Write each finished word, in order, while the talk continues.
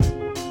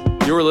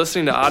You are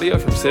listening to audio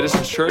from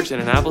Citizens Church in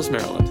Annapolis,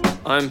 Maryland.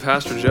 I'm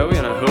Pastor Joey,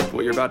 and I hope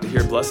what you're about to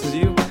hear blesses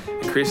you,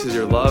 increases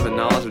your love and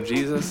knowledge of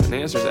Jesus, and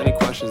answers any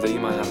questions that you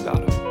might have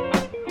about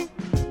him.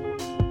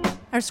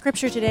 Our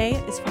scripture today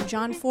is from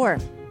John 4.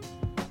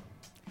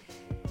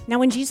 Now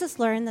when Jesus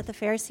learned that the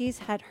Pharisees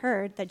had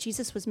heard that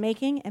Jesus was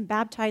making and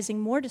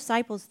baptizing more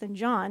disciples than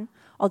John,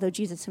 although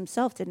Jesus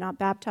himself did not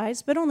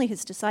baptize, but only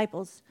his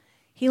disciples,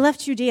 he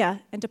left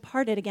Judea and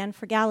departed again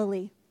for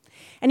Galilee.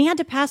 And he had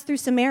to pass through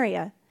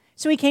Samaria.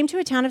 So he came to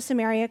a town of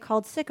Samaria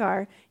called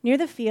Sychar, near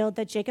the field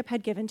that Jacob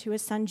had given to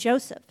his son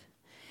Joseph.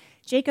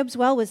 Jacob's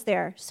well was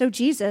there, so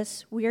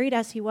Jesus, wearied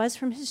as he was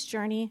from his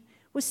journey,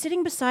 was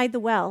sitting beside the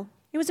well.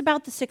 It was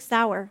about the 6th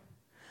hour.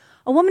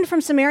 A woman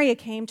from Samaria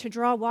came to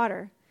draw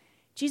water.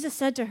 Jesus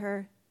said to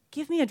her,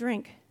 "Give me a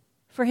drink,"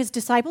 for his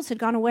disciples had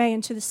gone away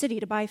into the city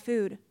to buy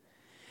food.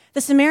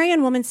 The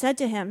Samaritan woman said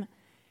to him,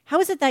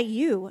 "How is it that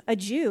you, a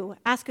Jew,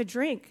 ask for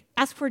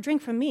a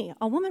drink from me,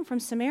 a woman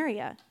from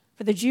Samaria?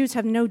 For the Jews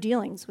have no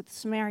dealings with the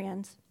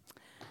Samaritans."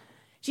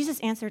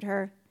 Jesus answered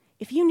her,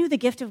 "If you knew the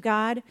gift of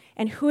God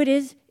and who it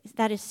is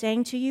that is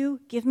saying to you,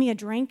 'Give me a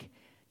drink,'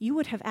 you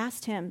would have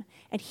asked him,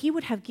 and he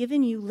would have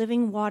given you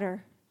living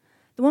water."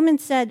 The woman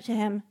said to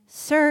him,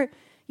 "Sir,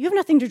 you have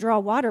nothing to draw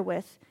water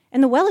with,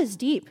 and the well is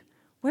deep.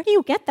 Where do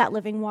you get that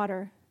living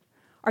water?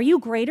 Are you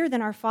greater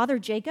than our father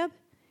Jacob?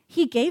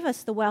 He gave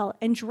us the well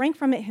and drank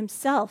from it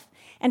himself,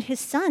 and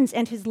his sons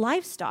and his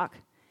livestock."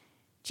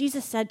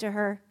 Jesus said to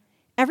her,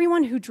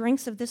 "Everyone who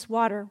drinks of this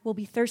water will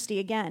be thirsty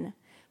again,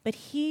 but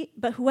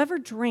whoever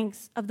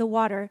drinks of the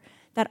water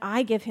that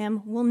I give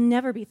him will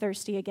never be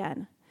thirsty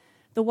again.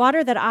 The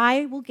water that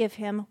I will give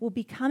him will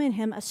become in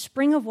him a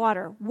spring of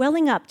water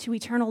welling up to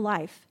eternal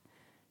life."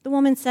 The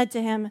woman said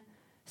to him,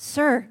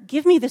 "Sir,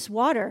 give me this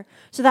water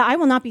so that I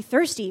will not be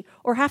thirsty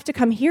or have to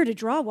come here to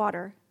draw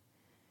water."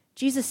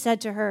 Jesus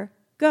said to her,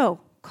 "Go,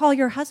 call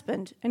your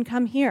husband and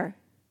come here."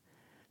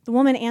 The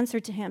woman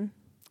answered to him,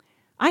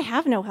 "I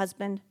have no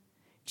husband."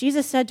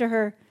 Jesus said to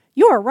her,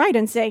 "You are right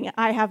in saying,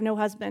 'I have no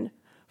husband,'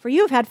 for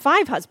you have had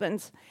 5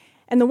 husbands,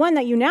 and the one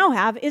that you now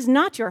have is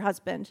not your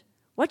husband.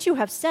 What you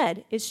have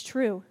said is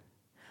true."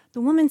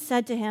 The woman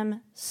said to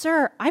him,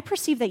 "Sir, I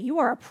perceive that you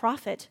are a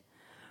prophet.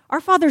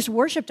 Our fathers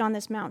worshipped on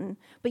this mountain,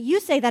 but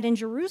you say that in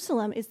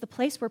Jerusalem is the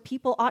place where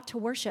people ought to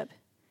worship."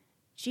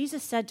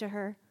 Jesus said to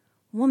her,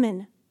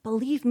 "Woman,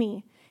 believe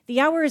me, the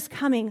hour is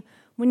coming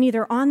when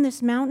neither on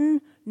this mountain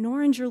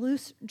nor in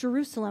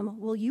Jerusalem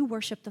will you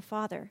worship the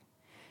Father.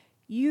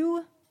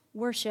 You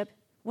worship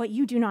what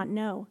you do not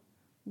know.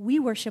 We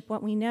worship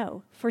what we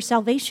know, for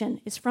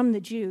salvation is from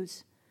the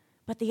Jews.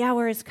 But the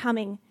hour is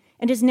coming,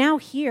 and is now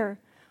here,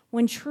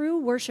 when true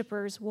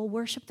worshipers will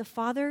worship the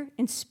Father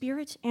in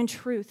spirit and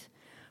truth,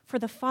 for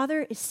the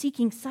Father is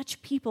seeking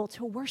such people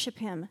to worship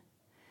him.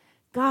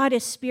 God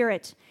is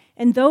spirit,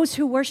 and those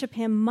who worship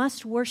him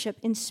must worship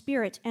in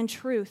spirit and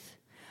truth."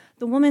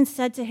 The woman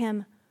said to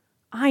him,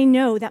 "I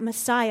know that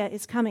Messiah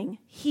is coming,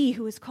 he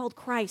who is called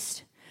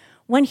Christ.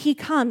 When he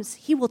comes,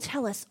 he will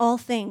tell us all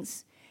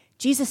things."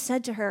 Jesus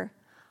said to her,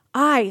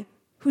 "I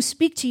who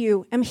speak to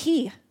you am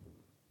he."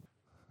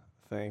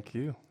 Thank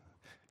you.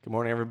 Good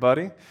morning,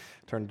 everybody.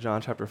 Turn to John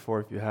chapter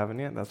 4 if you haven't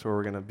yet. That's where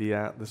we're going to be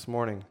at this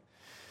morning.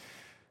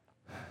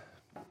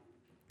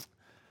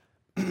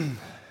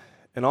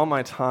 In all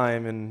my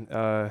time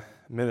in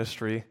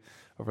ministry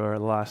over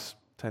the last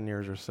 10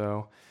 years or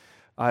so,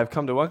 I've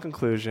come to one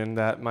conclusion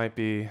that might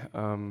be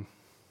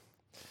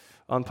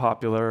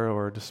unpopular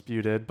or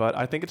disputed, but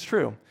I think it's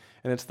true,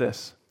 and it's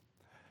this: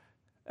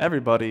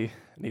 everybody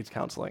needs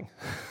counseling.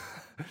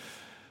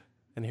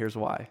 And here's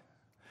why.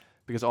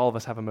 Because all of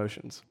us have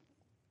emotions.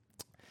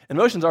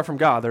 Emotions are from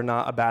God. They're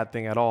not a bad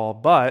thing at all,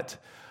 but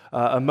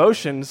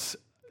emotions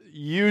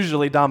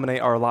usually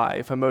dominate our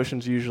life.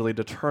 Emotions usually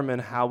determine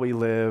how we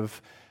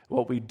live,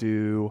 what we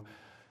do.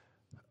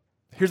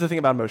 Here's the thing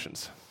about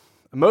emotions.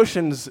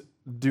 Emotions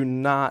do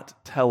not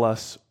tell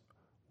us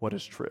what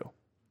is true.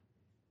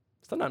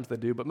 Sometimes they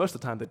do, but most of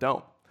the time they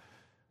don't.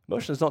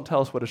 Emotions don't tell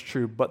us what is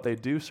true, but they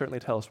do certainly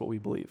tell us what we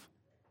believe.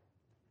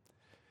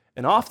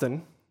 And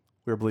often,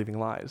 we're believing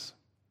lies.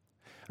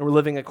 And we're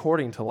living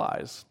according to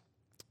lies.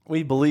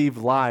 We believe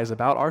lies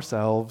about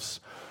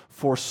ourselves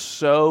for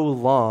so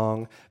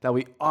long that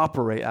we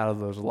operate out of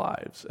those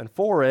lives. And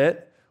for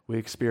it, we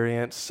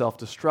experience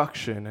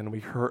self-destruction and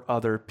we hurt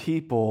other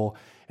people.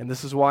 And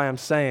this is why I'm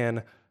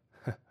saying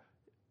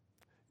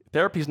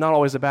therapy is not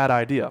always a bad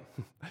idea.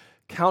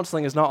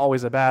 Counseling is not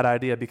always a bad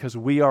idea because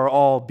we are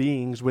all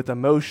beings with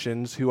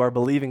emotions who are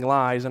believing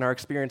lies and are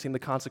experiencing the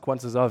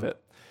consequences of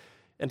it.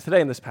 And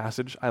today in this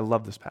passage, I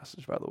love this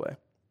passage, by the way,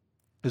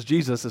 because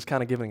Jesus is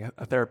kind of giving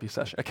a therapy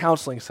session, a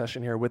counseling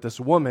session here with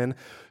this woman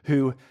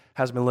who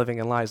has been living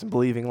in lies and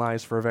believing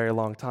lies for a very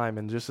long time.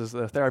 And just as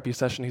the therapy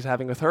session he's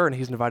having with her, and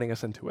he's inviting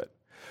us into it,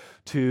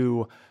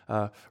 to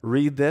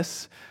read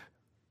this,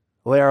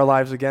 lay our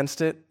lives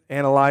against it,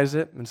 analyze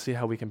it, and see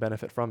how we can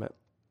benefit from it.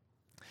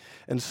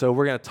 And so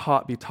we're going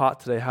to be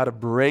taught today how to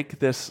break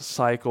this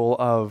cycle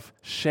of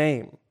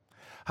shame,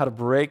 how to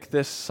break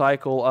this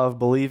cycle of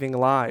believing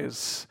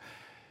lies.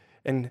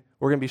 And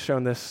we're going to be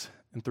shown this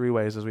in three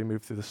ways as we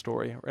move through the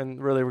story.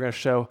 And really, we're going to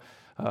show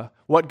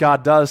what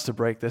God does to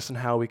break this and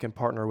how we can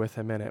partner with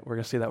him in it. We're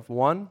going to see that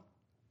 1,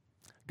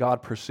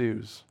 God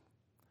pursues.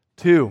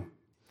 2,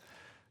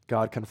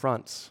 God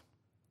confronts.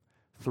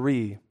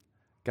 3,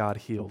 God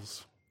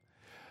heals.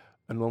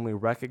 And when we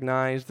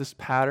recognize this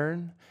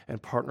pattern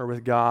and partner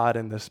with God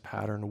in this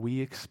pattern, we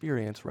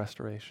experience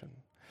restoration.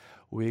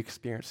 We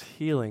experience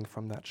healing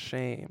from that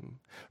shame,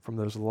 from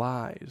those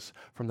lies,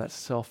 from that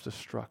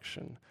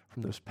self-destruction,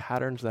 from those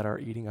patterns that are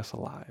eating us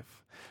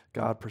alive.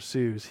 God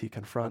pursues, he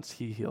confronts,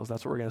 he heals.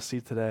 That's what we're going to see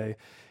today.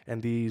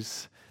 And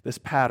this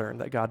pattern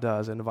that God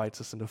does invites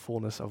us into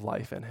fullness of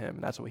life in him.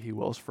 And that's what he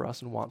wills for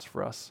us and wants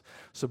for us.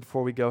 So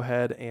before we go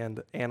ahead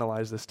and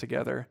analyze this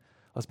together,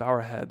 let's bow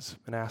our heads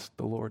and ask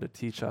the Lord to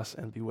teach us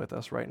and be with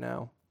us right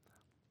now.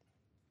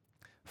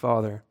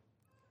 Father,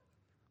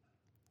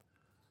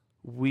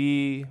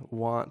 we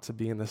want to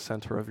be in the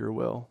center of your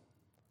will.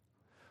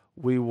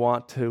 We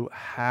want to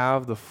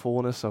have the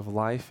fullness of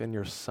life in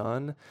your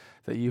Son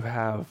that you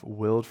have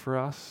willed for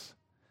us,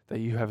 that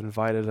you have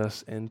invited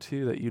us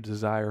into, that you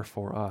desire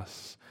for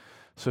us.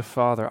 So,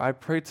 Father, I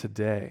pray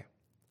today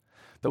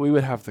that we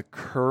would have the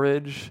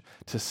courage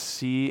to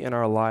see in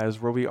our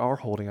lives where we are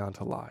holding on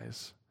to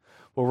lies,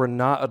 where we're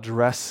not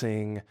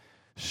addressing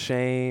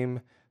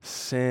shame,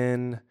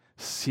 sin,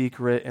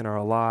 secret in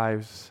our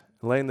lives,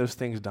 letting those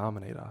things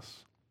dominate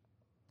us.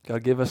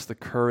 God, give us the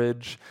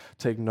courage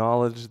to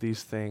acknowledge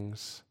these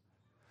things,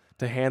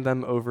 to hand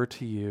them over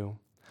to you,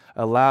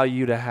 allow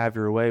you to have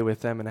your way with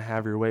them and to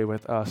have your way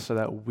with us so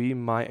that we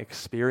might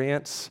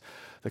experience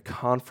the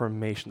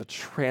confirmation, the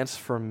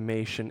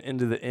transformation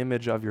into the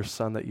image of your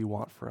Son that you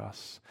want for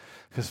us.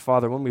 Because,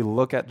 Father, when we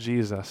look at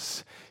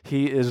Jesus,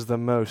 he is the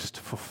most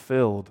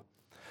fulfilled,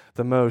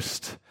 the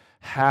most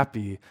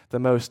happy, the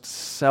most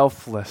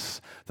selfless,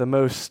 the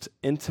most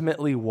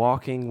intimately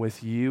walking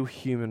with you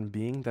human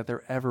being that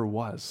there ever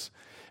was.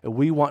 And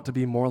we want to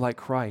be more like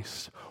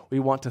Christ. We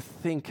want to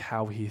think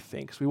how he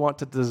thinks. We want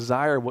to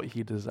desire what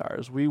he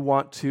desires. We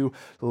want to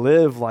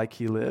live like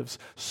he lives,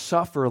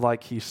 suffer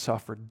like he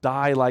suffered,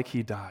 die like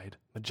he died,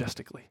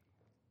 majestically,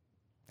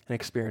 and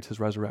experience his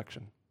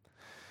resurrection.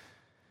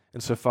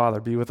 And so, Father,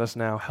 be with us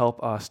now.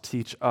 Help us,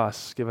 teach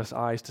us, give us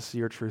eyes to see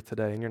your truth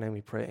today. In your name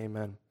we pray,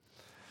 amen.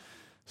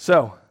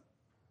 So,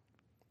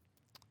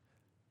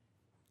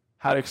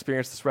 how to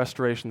experience this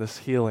restoration, this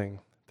healing,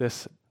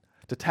 this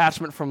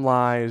detachment from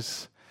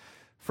lies.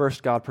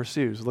 First, God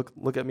pursues.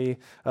 Look at me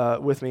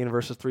with me in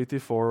verses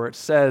 3-4, where it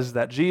says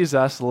that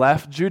Jesus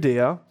left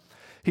Judea.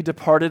 He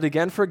departed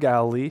again for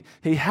Galilee.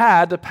 He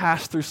had to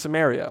pass through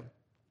Samaria.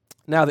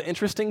 Now, the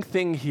interesting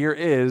thing here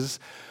is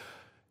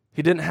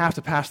he didn't have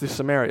to pass through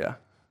Samaria.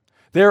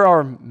 There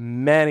are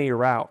many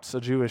routes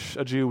a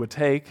Jew would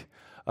take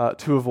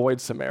to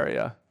avoid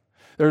Samaria.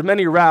 There are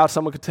many routes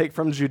someone could take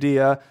from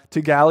Judea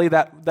to Galilee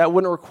that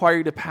wouldn't require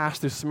you to pass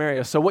through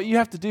Samaria. So what you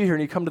have to do here,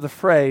 and you come to the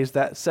phrase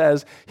that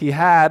says he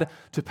had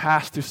to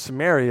pass through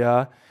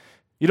Samaria,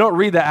 you don't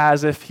read that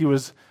as if he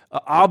was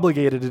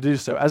obligated to do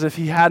so, as if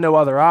he had no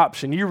other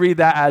option. You read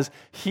that as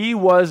he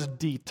was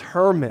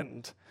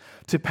determined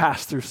to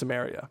pass through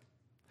Samaria,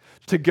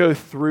 to go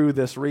through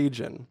this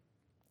region.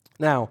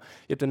 Now,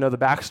 you have to know the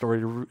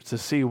backstory to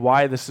see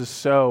why this is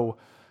so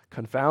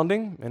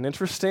confounding and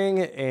interesting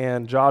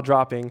and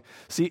jaw-dropping.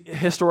 See,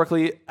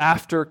 historically,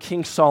 after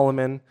King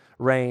Solomon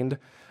reigned,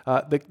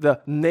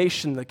 the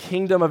nation, the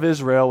kingdom of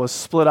Israel, was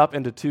split up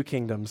into two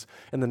kingdoms.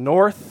 In the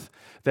north,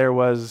 there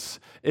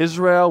was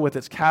Israel with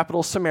its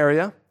capital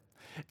Samaria.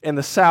 In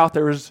the south,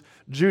 there was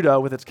Judah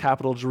with its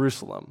capital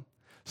Jerusalem.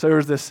 So there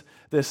was this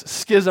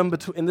schism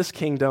in this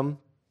kingdom.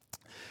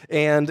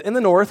 And in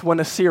the north, when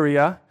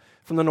Assyria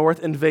from the north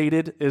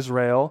invaded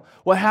Israel,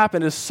 what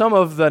happened is some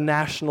of the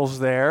nationals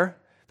there,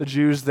 the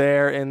Jews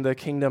there in the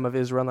kingdom of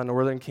Israel, in the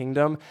northern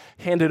kingdom,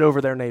 handed over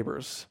their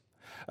neighbors,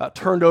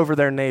 turned over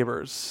their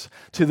neighbors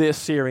to the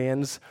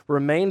Assyrians,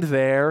 remained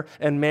there,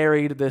 and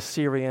married the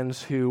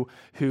Assyrians who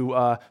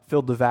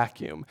filled the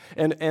vacuum.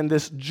 And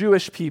this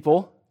Jewish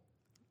people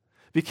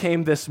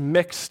became this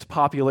mixed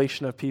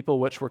population of people,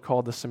 which were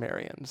called the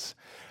Samaritans.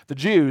 The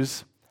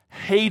Jews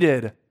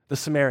hated the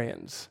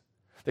Samaritans.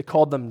 They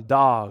called them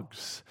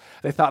dogs.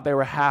 They thought they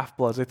were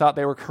half-bloods. They thought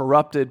they were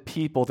corrupted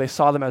people. They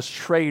saw them as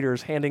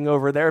traitors, handing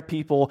over their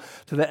people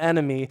to the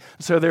enemy.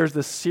 So there's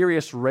this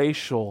serious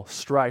racial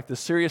strife, this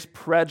serious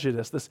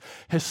prejudice, this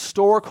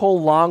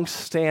historical,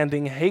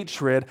 long-standing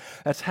hatred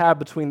that's had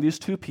between these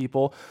two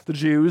people. The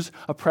Jews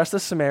oppress the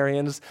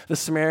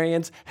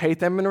Samaritans hate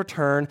them in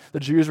return. The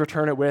Jews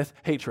return it with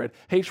hatred.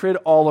 Hatred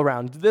all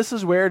around. This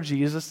is where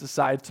Jesus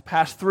decides to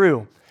pass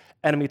through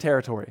enemy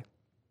territory,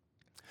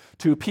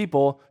 to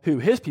people who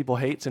his people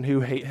hates and who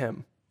hate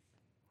him.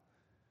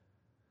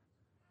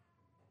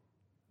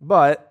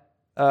 But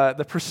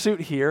the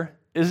pursuit here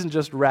isn't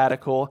just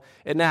radical.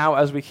 And now,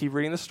 as we keep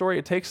reading the story,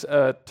 it takes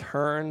a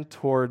turn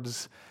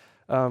towards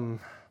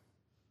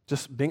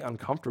just being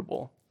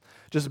uncomfortable,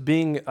 just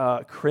being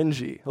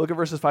cringy. Look at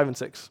verses 5 and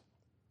 6.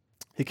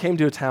 He came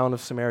to a town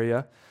of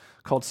Samaria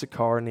called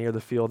Sychar near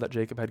the field that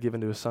Jacob had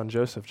given to his son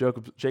Joseph.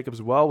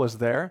 Jacob's well was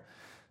there.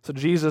 So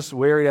Jesus,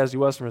 wearied as he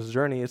was from his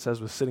journey, it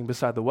says, was sitting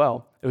beside the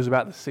well. It was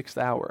about the 6th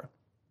hour.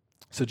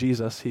 So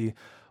Jesus, he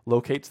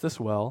locates this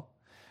well.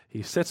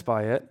 He sits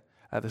by it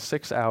at the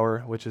 6th hour,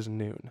 which is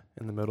noon,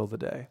 in the middle of the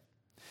day.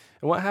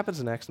 And what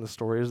happens next in the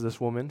story is this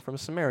woman from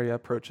Samaria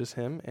approaches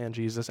him, and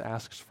Jesus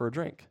asks for a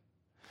drink.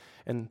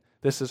 And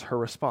this is her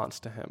response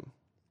to him.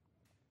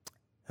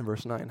 In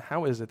verse 9,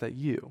 how is it that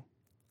you,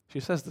 she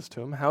says this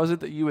to him, how is it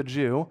that you, a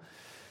Jew,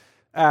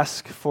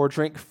 ask for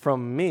drink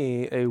from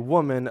me, a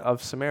woman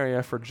of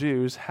Samaria, for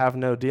Jews have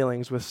no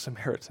dealings with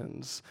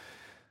Samaritans?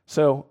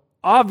 So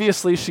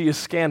obviously she is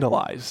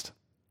scandalized,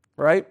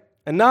 right?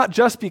 And not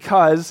just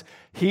because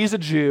he's a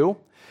Jew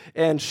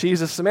and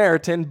she's a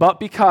Samaritan, but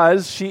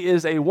because she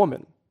is a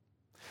woman.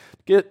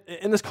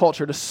 In this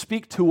culture, to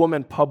speak to a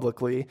woman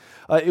publicly,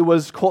 it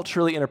was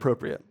culturally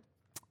inappropriate.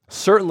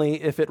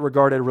 Certainly if it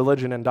regarded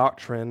religion and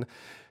doctrine,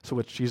 so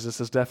which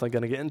Jesus is definitely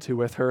going to get into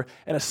with her,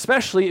 and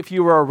especially if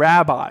you were a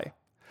rabbi.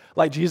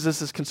 Like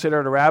Jesus is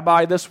considered a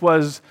rabbi, this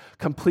was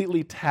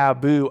completely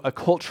taboo, a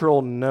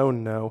cultural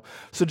no-no.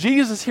 So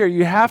Jesus here,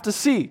 you have to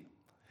see,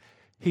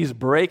 he's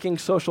breaking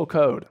social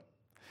code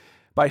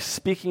by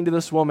speaking to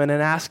this woman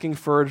and asking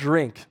for a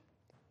drink.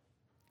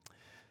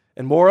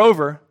 And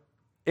moreover,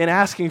 in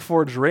asking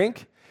for a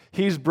drink,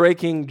 he's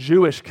breaking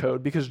Jewish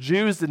code because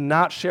Jews did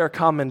not share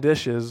common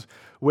dishes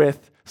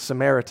with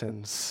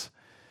Samaritans.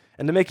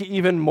 And to make it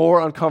even more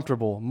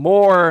uncomfortable,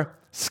 more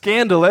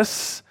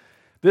scandalous,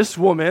 this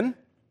woman,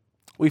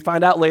 we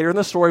find out later in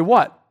the story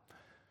what?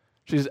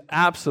 She's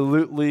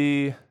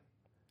absolutely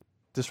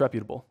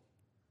disreputable.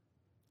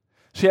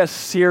 She has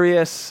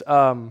serious,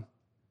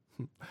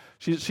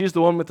 she's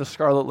the one with the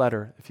scarlet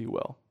letter, if you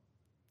will.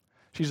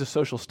 She's a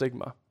social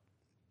stigma.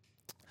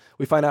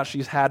 We find out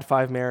she's had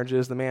 5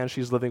 marriages. The man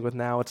she's living with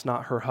now, it's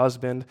not her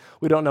husband.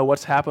 We don't know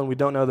what's happened. We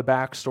don't know the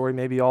backstory.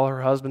 Maybe all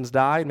her husbands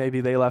died.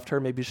 Maybe they left her.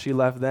 Maybe she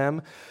left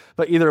them.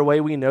 But either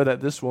way, we know that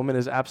this woman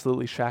is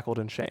absolutely shackled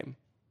in shame.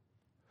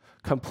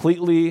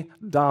 Completely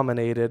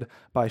dominated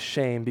by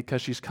shame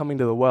because she's coming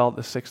to the well at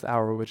the 6th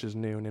hour, which is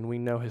noon. And we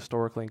know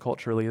historically and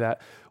culturally that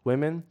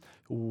women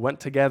went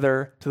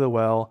together to the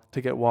well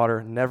to get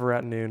water, never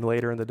at noon,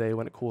 later in the day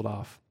when it cooled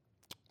off,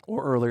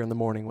 or earlier in the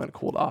morning when it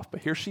cooled off. But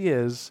here she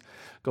is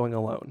going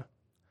alone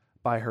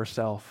by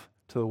herself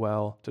to the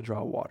well to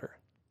draw water.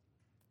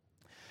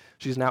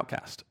 She's an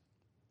outcast.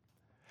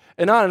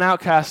 And not an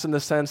outcast in the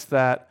sense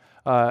that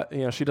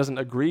she doesn't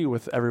agree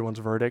with everyone's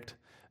verdict,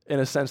 in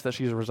a sense that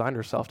she's resigned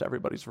herself to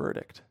everybody's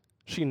verdict.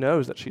 She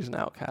knows that she's an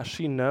outcast.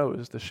 She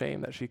knows the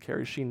shame that she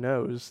carries. She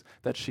knows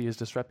that she is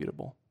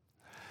disreputable.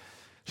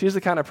 She's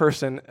the kind of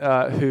person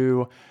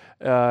who,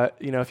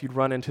 if you'd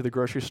run into the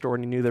grocery store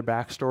and you knew their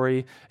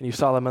backstory and you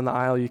saw them in the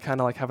aisle, you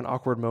kind of like have an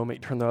awkward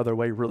moment. You turn the other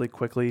way really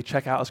quickly,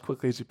 check out as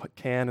quickly as you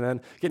can, and then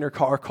get in your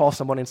car, call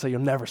somebody and say,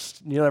 you'll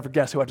never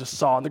guess who I just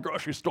saw in the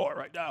grocery store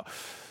right now.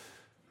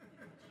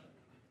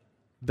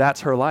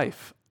 That's her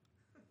life.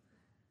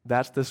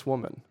 That's this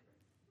woman.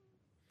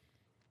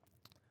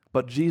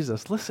 But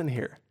Jesus, listen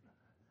here.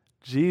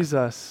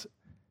 Jesus,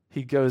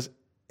 he goes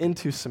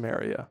into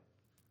Samaria.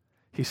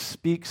 He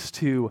speaks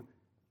to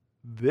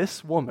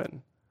this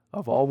woman,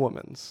 of all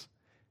womans.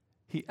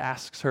 He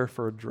asks her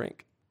for a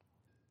drink.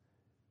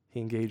 He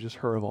engages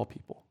her of all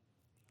people.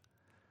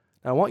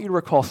 Now, I want you to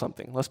recall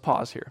something. Let's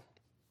pause here.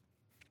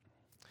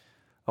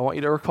 I want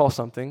you to recall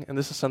something, and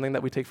this is something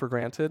that we take for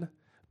granted,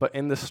 but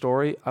in this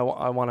story, I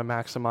want to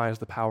maximize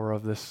the power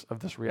of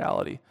this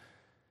reality.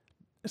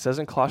 It says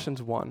in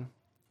Colossians 1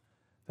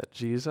 that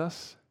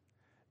Jesus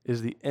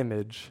is the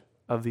image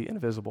of the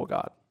invisible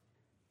God.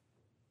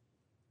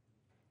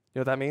 You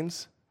know what that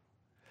means?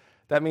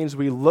 That means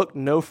we look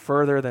no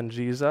further than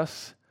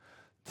Jesus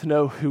to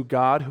know who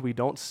God, who we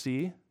don't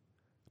see,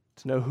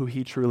 to know who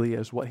he truly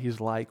is, what he's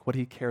like, what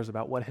he cares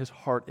about, what his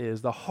heart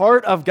is. The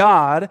heart of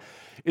God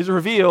is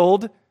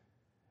revealed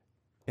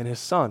in his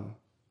Son,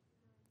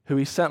 who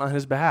he sent on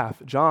his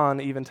behalf. John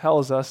even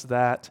tells us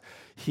that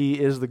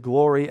he is the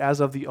glory as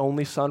of the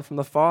only Son from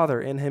the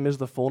Father. In him is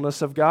the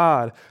fullness of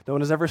God. No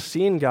one has ever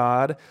seen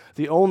God,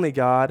 the only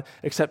God,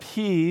 except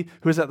he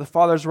who is at the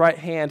Father's right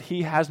hand.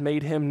 He has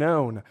made him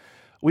known.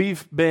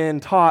 We've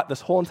been taught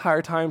this whole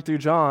entire time through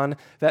John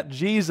that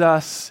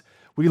Jesus,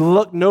 we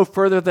look no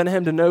further than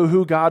him to know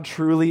who God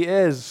truly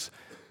is.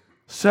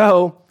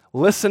 So,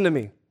 listen to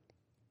me.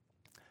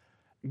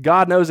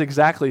 God knows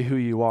exactly who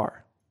you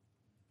are.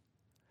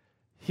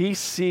 He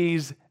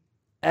sees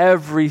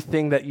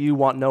everything that you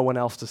want no one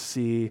else to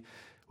see,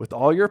 with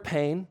all your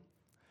pain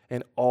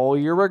and all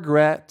your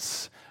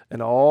regrets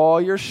and all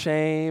your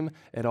shame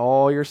and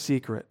all your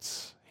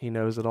secrets. He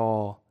knows it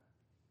all.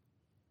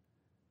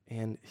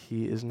 And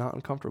he is not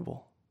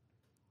uncomfortable.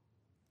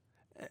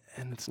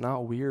 And it's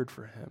not weird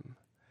for him.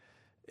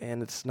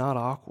 And it's not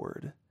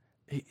awkward.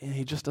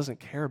 He just doesn't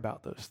care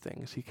about those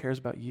things. He cares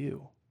about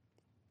you.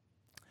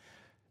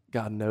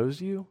 God knows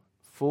you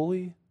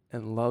fully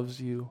and loves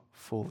you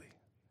fully.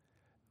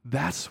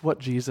 That's what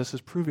Jesus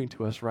is proving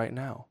to us right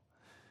now.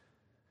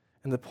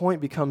 And the point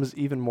becomes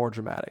even more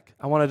dramatic.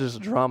 I want to just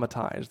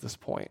dramatize this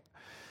point.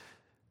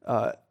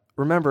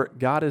 Remember,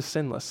 God is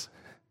sinless,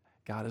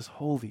 God is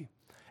holy,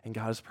 and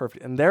God is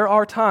perfect. And there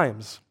are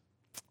times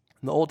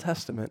in the Old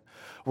Testament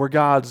where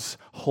God's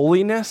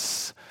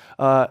holiness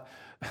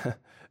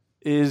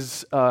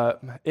is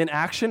in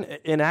action.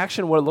 In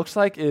action, what it looks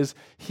like is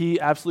he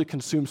absolutely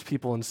consumes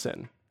people in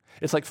sin.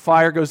 It's like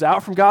fire goes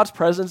out from God's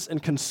presence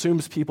and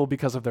consumes people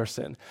because of their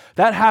sin.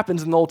 That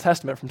happens in the Old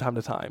Testament from time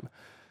to time.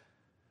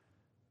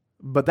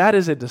 But that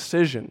is a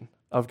decision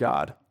of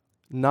God,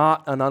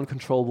 not an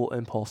uncontrollable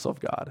impulse of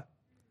God.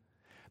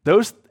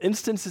 Those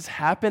instances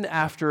happen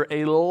after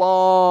a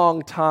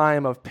long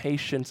time of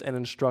patience and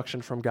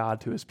instruction from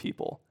God to his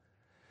people.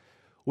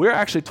 We're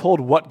actually told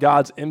what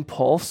God's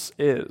impulse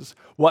is,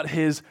 what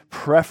his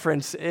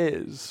preference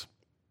is.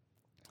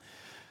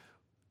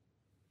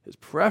 His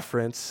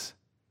preference,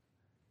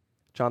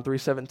 John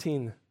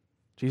 3:17,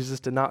 Jesus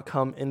did not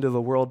come into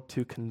the world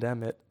to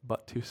condemn it,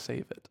 but to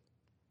save it.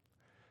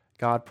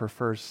 God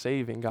prefers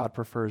saving. God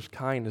prefers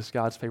kindness.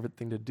 God's favorite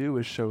thing to do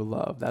is show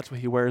love. That's what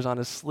he wears on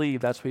his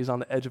sleeve. That's what he's on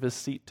the edge of his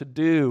seat to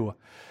do.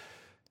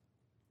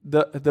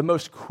 The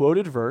most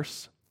quoted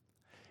verse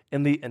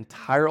in the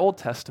entire Old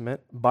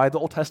Testament, by the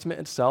Old Testament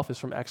itself, is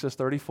from Exodus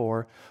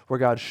 34, where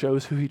God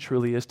shows who he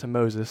truly is to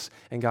Moses.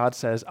 And God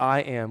says,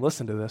 I am,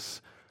 listen to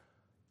this,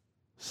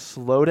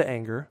 slow to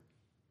anger,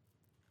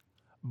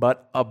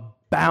 but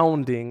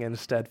abounding in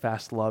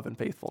steadfast love and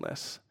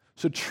faithfulness.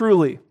 So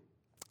truly,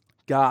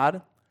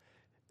 God,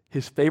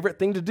 his favorite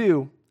thing to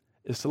do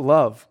is to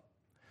love,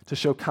 to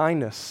show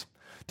kindness,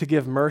 to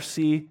give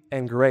mercy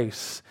and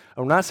grace.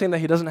 I'm not saying that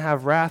he doesn't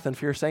have wrath and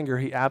fierce anger.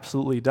 He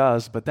absolutely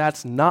does, but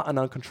that's not an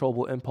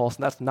uncontrollable impulse,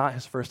 and that's not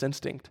his first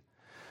instinct.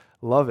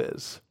 Love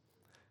is.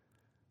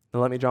 Now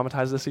let me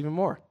dramatize this even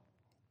more.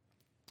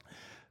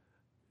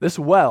 This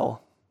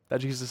well that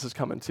Jesus is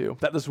coming to,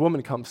 that this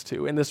woman comes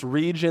to, in this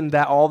region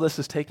that all this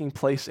is taking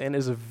place in,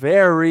 is a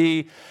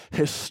very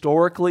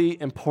historically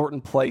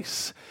important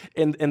place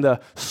in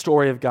the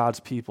story of God's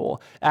people.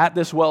 At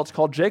this well, it's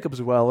called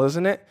Jacob's well,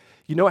 isn't it?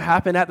 You know what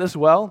happened at this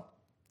well?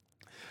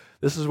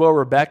 This is where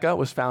Rebekah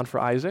was found for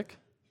Isaac.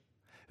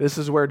 This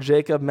is where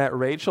Jacob met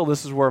Rachel.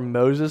 This is where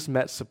Moses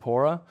met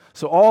Zipporah.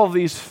 So all of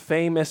these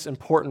famous,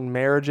 important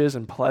marriages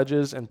and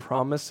pledges and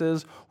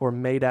promises were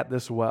made at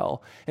this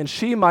well. And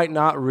she might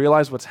not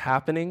realize what's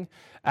happening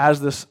as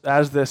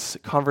this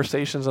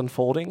conversation is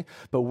unfolding,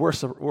 but we're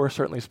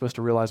certainly supposed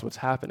to realize what's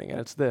happening. And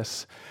it's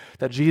this,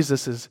 that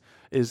Jesus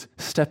is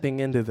stepping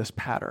into this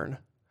pattern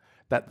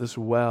that this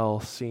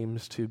well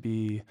seems to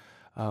be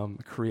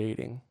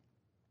creating.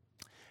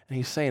 And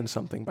he's saying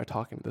something by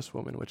talking to this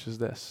woman, which is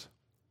this.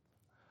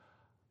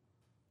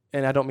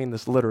 And I don't mean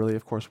this literally,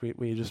 of course,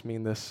 we just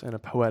mean this in a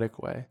poetic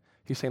way.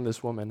 He's saying to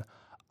this woman,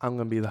 I'm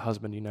going to be the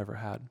husband you never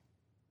had.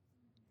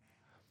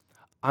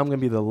 I'm going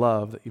to be the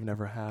love that you've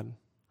never had.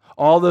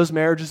 All those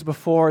marriages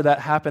before that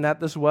happened at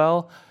this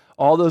well,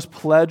 all those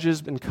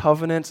pledges and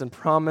covenants and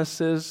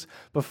promises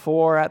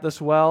before at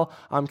this well,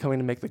 I'm coming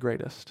to make the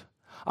greatest.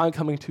 I'm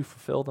coming to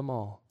fulfill them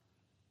all.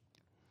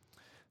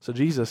 So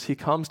Jesus, he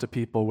comes to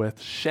people with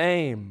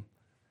shame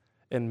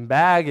and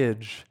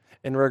baggage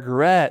and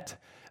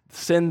regret,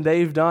 sin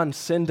they've done,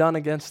 sin done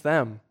against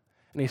them.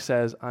 And he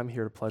says, I'm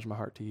here to pledge my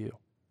heart to you.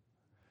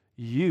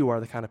 You are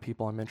the kind of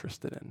people I'm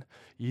interested in.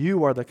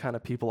 You are the kind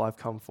of people I've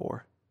come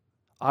for.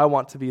 I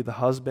want to be the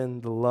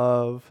husband, the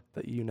love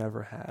that you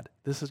never had.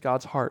 This is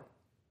God's heart.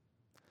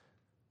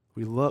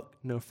 We look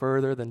no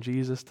further than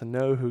Jesus to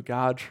know who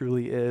God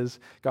truly is.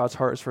 God's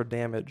heart is for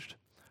damaged,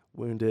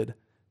 wounded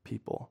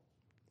people.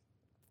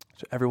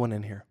 So everyone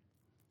in here,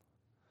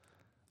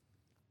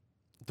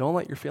 don't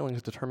let your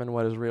feelings determine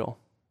what is real,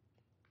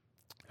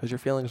 because your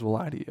feelings will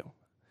lie to you.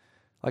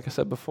 Like I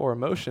said before,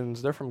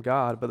 emotions, they're from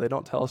God, but they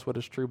don't tell us what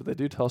is true, but they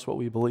do tell us what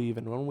we believe.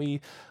 And when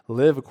we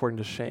live according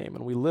to shame,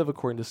 and we live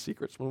according to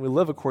secrets, when we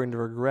live according to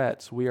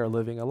regrets, we are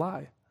living a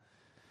lie.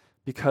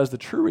 Because the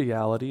true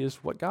reality is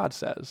what God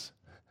says,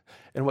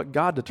 and what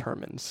God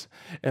determines,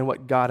 and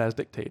what God has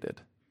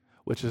dictated,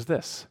 which is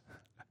this: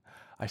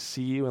 I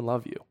see you and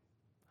love you.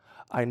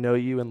 I know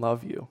you and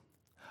love you.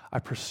 I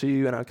pursue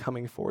you and I'm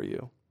coming for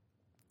you.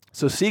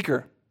 So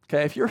seeker,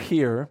 okay, if you're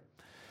here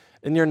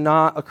and you're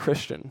not a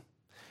Christian,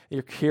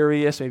 you're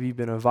curious, maybe you've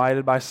been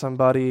invited by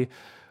somebody,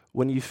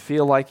 when you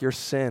feel like your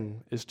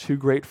sin is too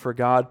great for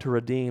God to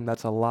redeem,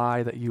 that's a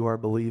lie that you are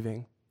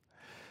believing.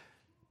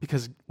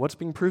 Because what's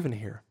being proven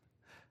here?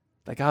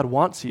 That God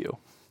wants you.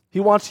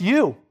 He wants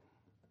you.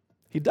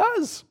 He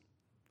does.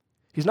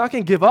 He's not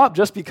going to give up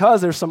just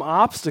because there's some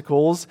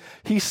obstacles.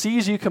 He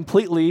sees you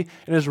completely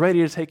and is ready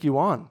to take you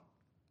on.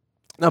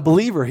 Now,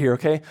 believer here,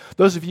 okay,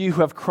 those of you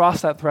who have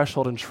crossed that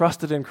threshold and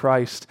trusted in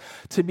Christ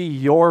to be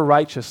your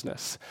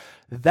righteousness,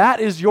 that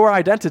is your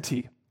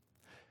identity.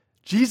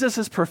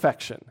 Jesus'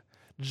 perfection,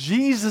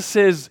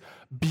 Jesus'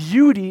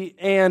 beauty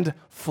and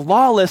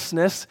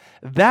flawlessness,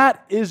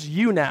 that is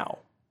you now.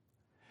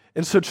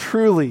 And so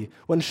truly,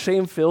 when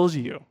shame fills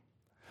you,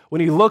 when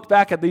you look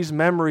back at these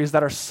memories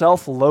that are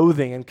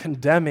self-loathing and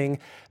condemning,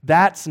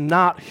 that's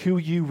not who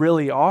you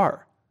really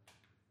are.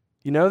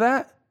 You know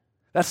that?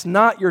 That's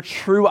not your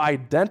true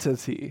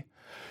identity.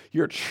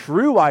 Your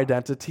true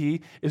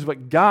identity is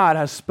what God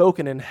has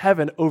spoken in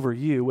heaven over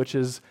you, which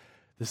is,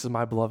 this is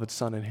my beloved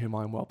Son in whom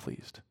I am well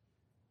pleased.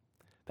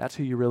 That's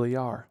who you really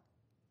are.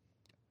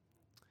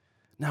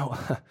 Now,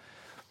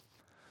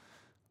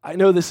 I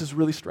know this is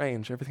really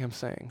strange, everything I'm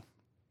saying.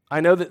 I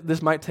know that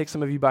this might take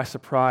some of you by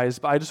surprise,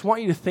 but I just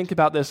want you to think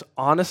about this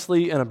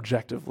honestly and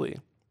objectively.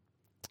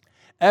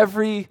 I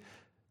don't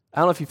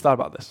know if you've thought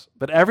about this,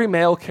 but every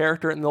male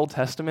character in the Old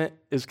Testament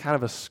is kind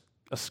of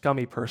a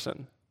scummy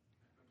person.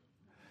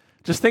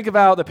 Just think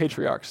about the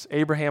patriarchs,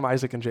 Abraham,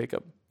 Isaac, and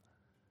Jacob.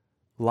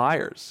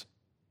 Liars.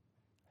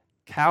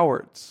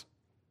 Cowards.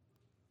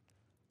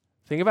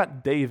 Think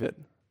about David.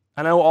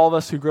 I know all of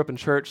us who grew up in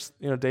church,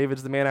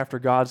 David's the man after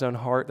God's own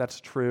heart.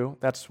 That's true.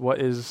 That's what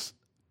is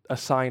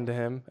assigned to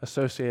him,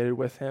 associated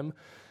with him.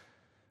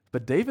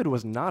 But David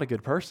was not a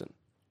good person.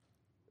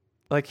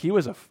 Like, he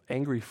was an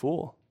angry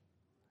fool.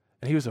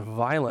 And he was a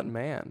violent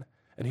man.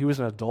 And he was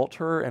an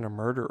adulterer and a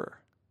murderer.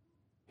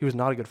 He was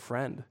not a good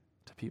friend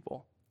to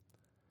people.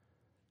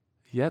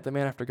 Yet the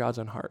man after God's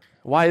own heart.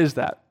 Why is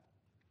that?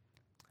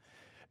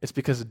 It's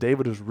because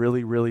David was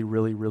really, really,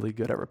 really, really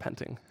good at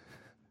repenting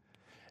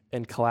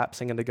and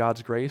collapsing into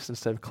God's grace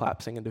instead of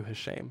collapsing into his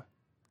shame.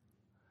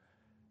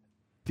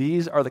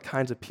 These are the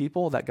kinds of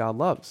people that God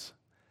loves.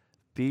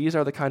 These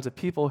are the kinds of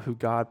people who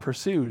God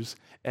pursues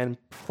and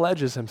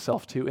pledges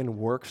himself to and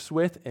works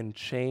with and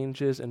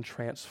changes and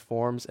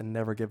transforms and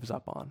never gives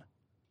up on.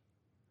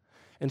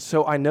 And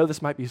so I know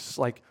this might be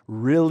like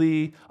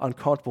really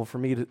uncomfortable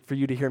for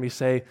you to hear me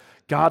say,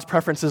 God's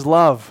preference is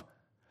love.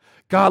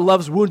 God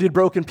loves wounded,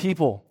 broken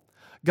people.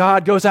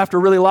 God goes after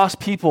really lost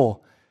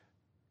people.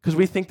 Because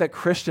we think that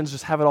Christians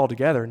just have it all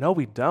together. No,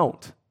 we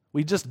don't.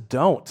 We just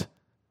don't.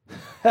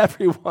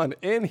 Everyone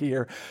in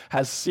here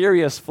has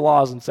serious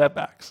flaws and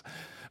setbacks.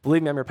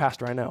 Believe me, I'm your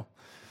pastor, I know.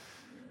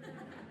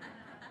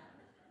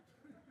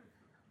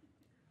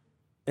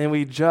 And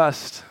we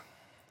just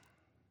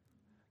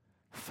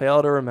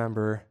fail to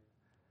remember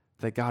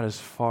that God is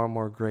far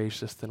more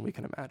gracious than we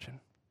can imagine.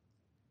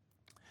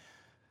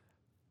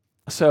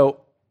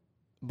 So,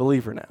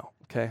 believer now,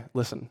 okay?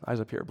 Listen, eyes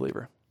up here,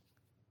 believer.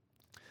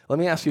 Let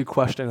me ask you a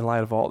question in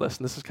light of all this.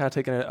 And this is kind of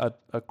taking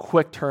a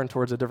quick turn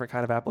towards a different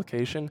kind of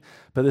application,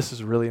 but this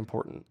is really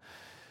important.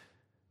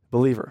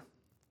 Believer,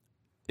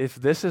 if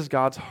this is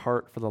God's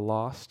heart for the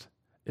lost,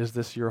 is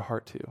this your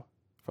heart too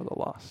for the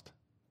lost?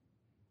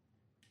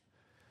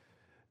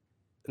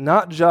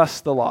 Not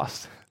just the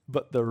lost,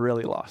 but the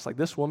really lost. Like,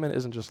 this woman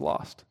isn't just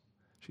lost.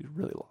 She's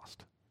really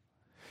lost.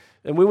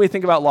 And when we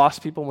think about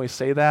lost people, when we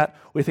say that,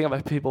 we think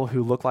about people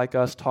who look like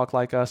us, talk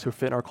like us, who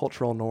fit in our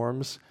cultural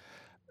norms.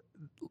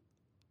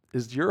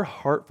 Is your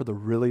heart for the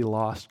really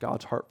lost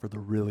God's heart for the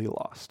really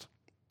lost?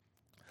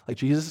 Like,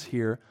 Jesus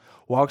here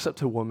walks up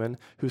to a woman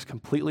who's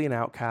completely an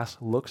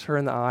outcast, looks her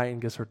in the eye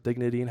and gives her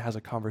dignity and has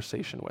a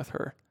conversation with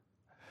her.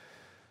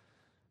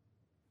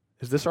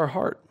 Is this our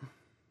heart?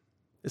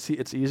 See,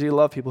 it's easy to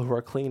love people who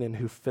are clean and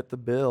who fit the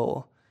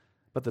bill,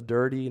 but the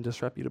dirty and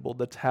disreputable,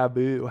 the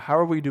taboo, how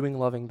are we doing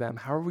loving them?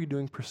 How are we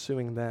doing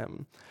pursuing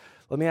them?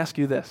 Let me ask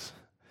you this.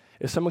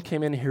 If someone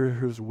came in here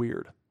who's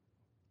weird,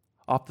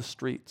 off the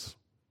streets,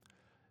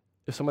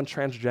 if someone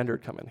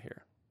transgendered come in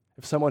here,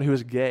 if someone who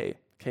is gay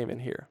came in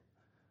here,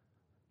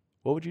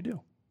 what would you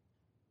do?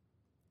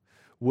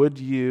 Would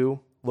you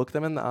look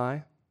them in the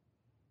eye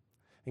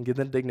and give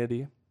them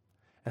dignity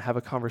and have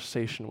a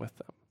conversation with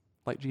them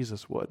like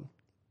Jesus would?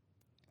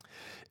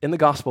 In the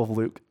Gospel of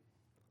Luke,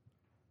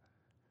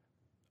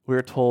 we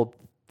are told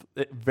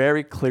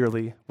very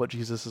clearly what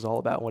Jesus is all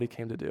about and what he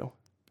came to do.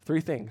 3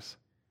 things.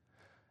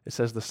 It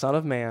says, the Son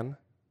of Man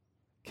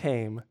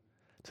came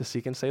to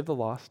seek and save the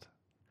lost.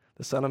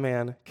 The Son of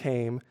Man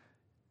came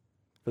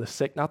for the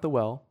sick, not the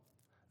well.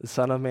 The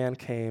Son of Man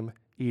came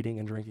eating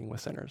and drinking with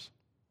sinners.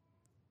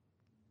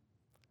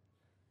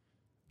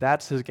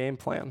 That's his game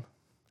plan,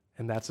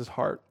 and that's his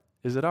heart.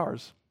 Is it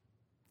ours?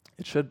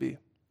 It should be.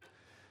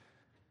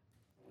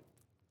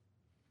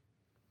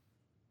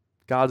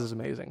 God is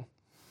amazing.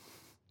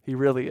 He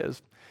really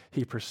is.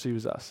 He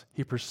pursues us.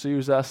 He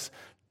pursues us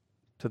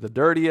to the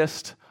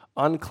dirtiest,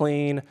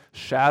 unclean,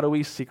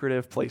 shadowy,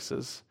 secretive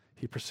places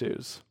he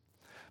pursues.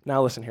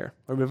 Now listen here.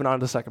 We're moving on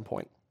to the second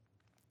point.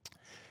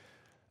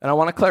 And I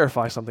want to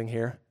clarify something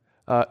here.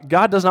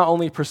 God does not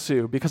only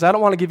pursue, because I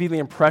don't want to give you the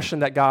impression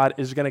that God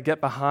is going to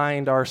get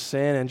behind our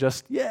sin and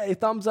just, yay,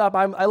 thumbs up,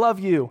 I love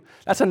you.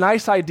 That's a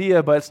nice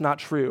idea, but it's not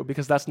true,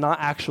 because that's not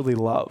actually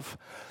love.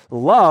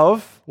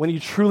 Love, when you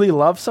truly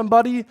love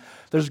somebody,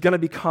 there's going to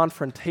be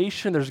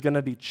confrontation, there's going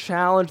to be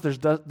challenge, there's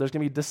going to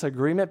be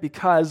disagreement,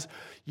 because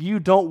you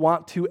don't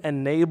want to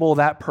enable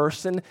that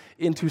person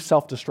into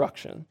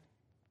self-destruction.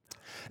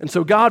 And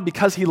so God,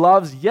 because he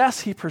loves,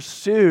 yes, he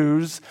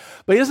pursues,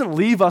 but he doesn't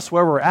leave us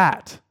where we're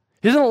at.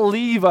 He doesn't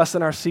leave us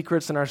in our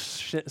secrets and our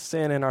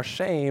sin and our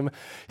shame.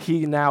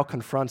 He now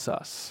confronts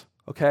us,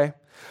 okay?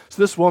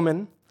 So this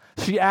woman,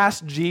 she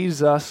asked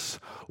Jesus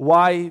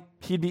why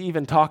he'd be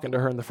even talking to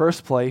her in the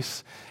first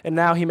place, and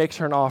now he makes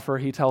her an offer.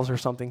 He tells her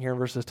something here in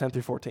verses 10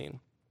 through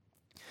 14.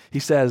 He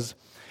says,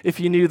 if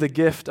you knew the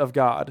gift of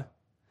God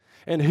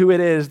and who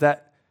it is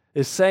that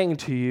is saying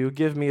to you,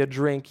 give me a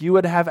drink, you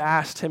would have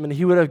asked him and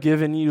he would have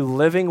given you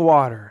living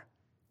water.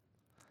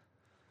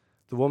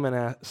 The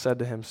woman said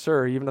to him,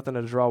 sir, you have nothing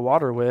to draw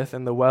water with,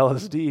 and the well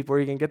is deep. Where are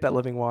you going to get that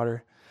living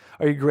water?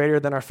 Are you greater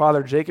than our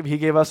father Jacob? He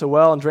gave us a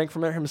well and drank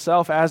from it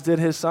himself, as did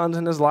his sons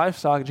and his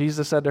livestock.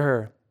 Jesus said to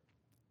her,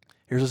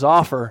 here's his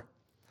offer.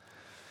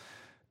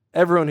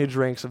 Everyone who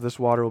drinks of this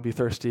water will be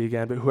thirsty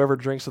again, but whoever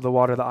drinks of the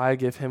water that I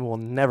give him will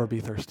never be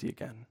thirsty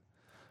again.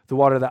 The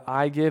water that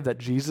I give, that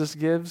Jesus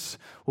gives,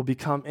 will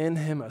become in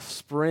him a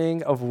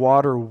spring of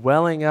water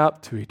welling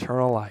up to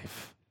eternal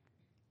life.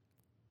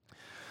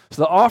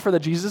 So the offer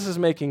that Jesus is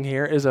making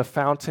here is a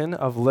fountain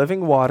of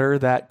living water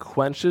that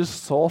quenches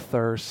soul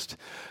thirst,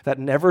 that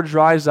never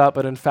dries up,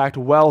 but in fact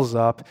wells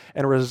up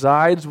and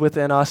resides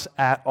within us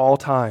at all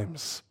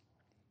times.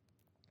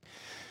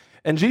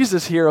 And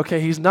Jesus here, okay,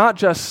 he's not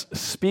just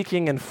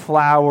speaking in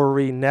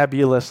flowery,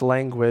 nebulous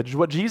language.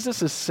 What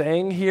Jesus is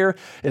saying here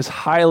is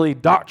highly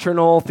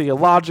doctrinal,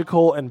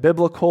 theological, and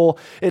biblical.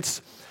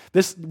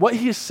 What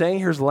he is saying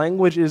here's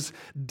language is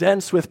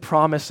dense with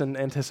promise and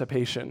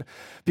anticipation.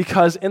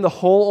 Because in the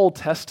whole Old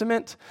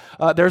Testament,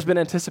 there's been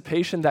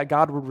anticipation that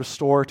God would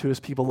restore to his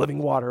people living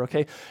water,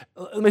 okay?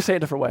 Let me say it a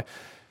different way.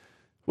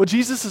 What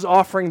Jesus is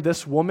offering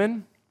this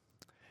woman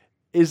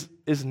is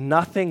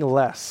nothing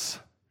less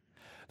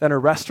than a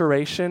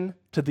restoration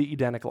to the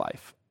Edenic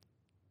life,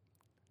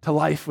 to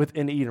life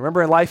within Eden.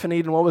 Remember in life in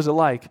Eden, what was it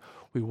like?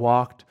 We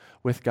walked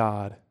with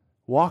God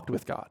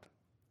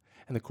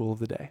in the cool of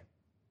the day.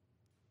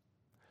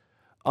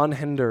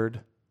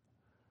 Unhindered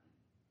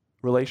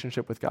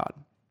relationship with God.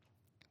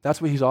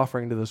 That's what he's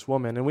offering to this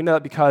woman. And we know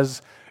that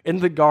because in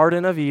the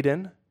Garden of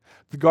Eden,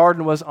 the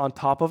garden was on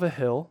top of a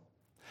hill,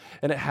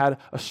 and it had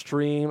a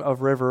stream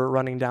of river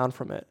running down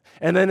from it.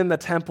 And then in the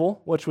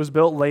temple, which was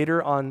built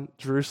later in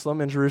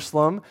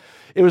Jerusalem,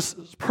 it was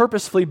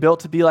purposefully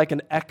built to be like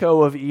an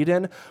echo of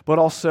Eden, but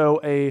also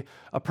a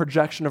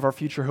projection of our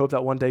future hope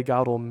that one day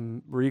God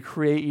will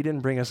recreate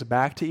Eden, bring us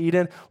back to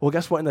Eden. Well,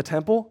 guess what? In the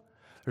temple,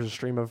 there's a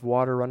stream of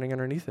water running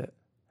underneath it.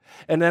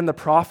 And then the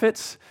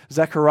prophets,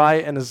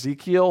 Zechariah and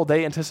Ezekiel,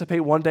 they anticipate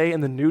one day in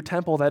the new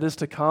temple that is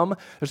to come,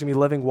 there's going to be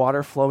living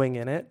water flowing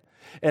in it.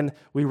 And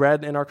we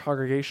read in our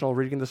congregational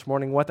reading this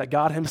morning that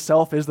God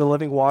himself is the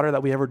living water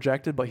that we have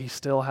rejected, but he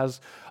still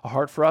has a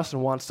heart for us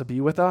and wants to be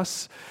with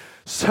us.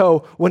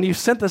 So when you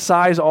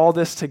synthesize all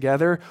this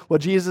together,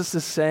 what Jesus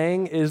is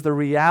saying is the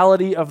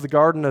reality of the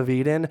Garden of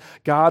Eden,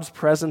 God's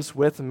presence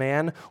with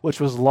man, which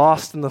was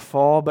lost in the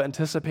fall but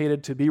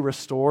anticipated to be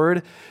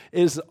restored,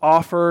 is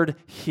offered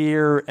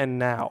here and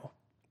now.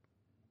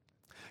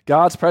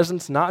 God's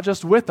presence not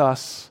just with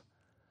us,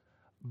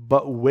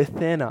 but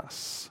within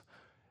us,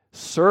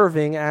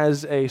 serving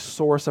as a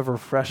source of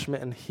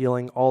refreshment and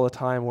healing all the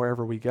time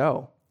wherever we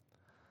go.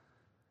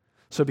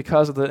 So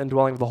because of the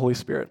indwelling of the Holy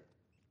Spirit,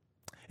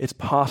 it's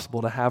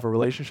possible to have a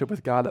relationship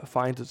with God that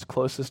finds its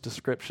closest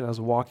description as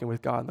walking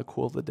with God in the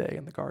cool of the day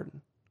in the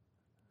garden.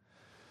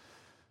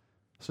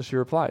 So she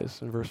replies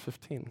in verse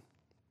 15,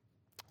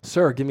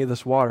 "Sir, give me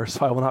this water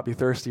so I will not be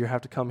thirsty or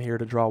have to come here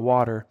to draw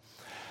water."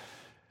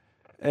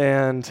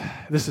 And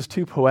this is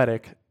too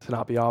poetic to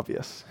not be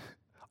obvious.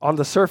 On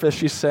the surface,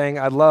 she's saying,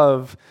 I'd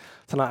love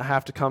to not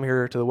have to come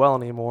here to the well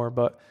anymore,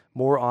 but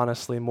more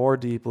honestly, more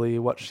deeply,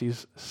 what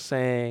she's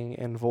saying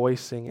and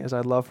voicing is,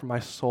 I'd love for my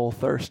soul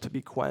thirst to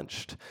be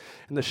quenched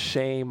and the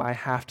shame I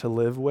have to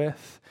live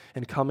with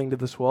in coming to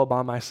this well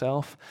by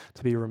myself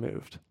to be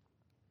removed.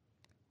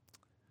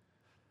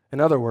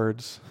 In other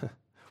words,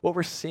 what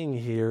we're seeing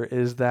here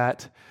is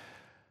that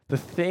the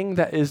thing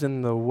that is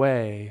in the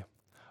way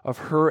of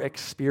her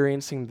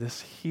experiencing this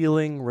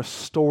healing,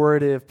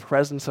 restorative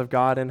presence of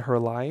God in her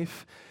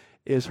life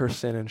is her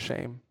sin and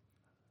shame.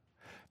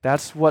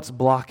 That's what's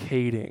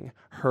blockading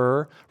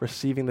her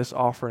receiving this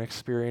offer and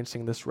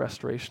experiencing this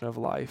restoration of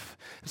life.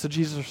 And so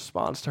Jesus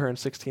responds to her in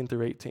 16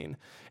 through 18.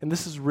 And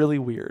this is really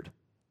weird,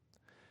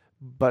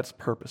 but it's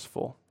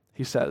purposeful.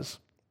 He says,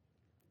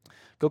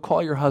 "Go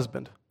call your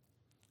husband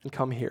and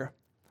come here."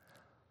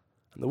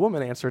 And the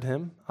woman answered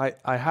him,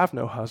 I have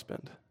no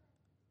husband.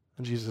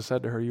 And Jesus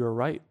said to her, "You are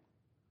right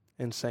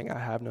in saying, I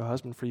have no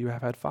husband, for you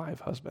have had 5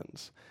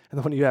 husbands. And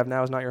the one you have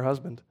now is not your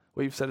husband.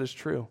 What you've said is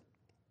true."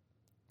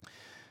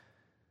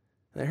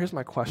 Now here's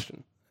my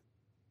question.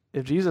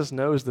 If Jesus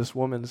knows this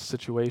woman's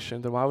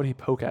situation, then why would he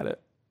poke at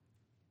it?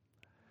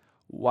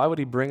 Why would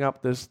he bring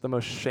up the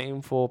most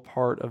shameful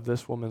part of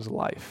this woman's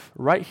life,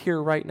 right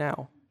here, right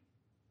now?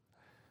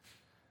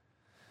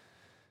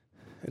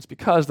 It's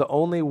because the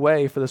only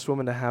way for this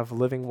woman to have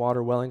living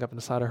water welling up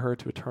inside of her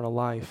to eternal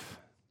life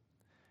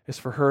is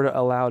for her to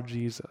allow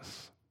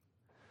Jesus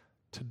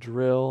to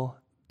drill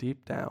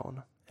deep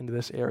down into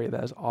this area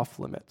that is off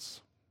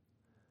limits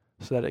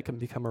so that it can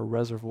become a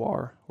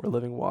reservoir where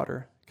living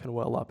water can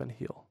well up and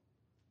heal.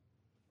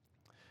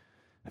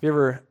 Have you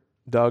ever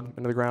dug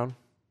into the ground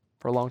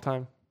for a long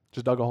time?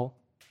 Just dug a hole?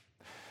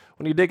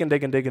 When you dig and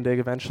dig and dig and dig,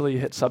 eventually you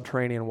hit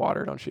subterranean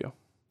water, don't you?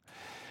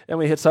 and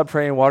when you hit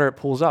subterranean water, it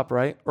pools up,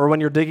 right? Or when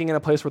you're digging in a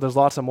place where there's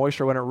lots of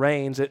moisture, when it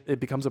rains, it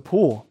becomes a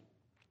pool.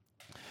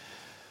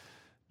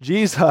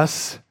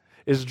 Jesus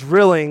is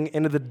drilling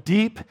into the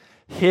deep,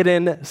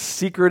 hidden,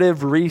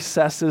 secretive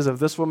recesses of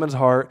this woman's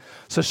heart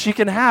so she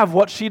can have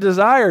what she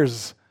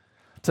desires,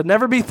 to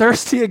never be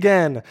thirsty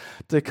again,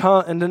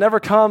 to never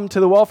come to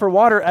the well for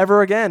water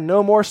ever again.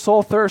 No more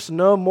soul thirst,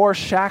 no more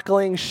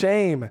shackling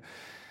shame.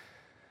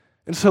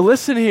 And so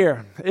listen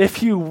here,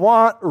 if you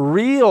want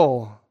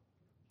real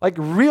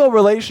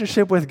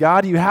relationship with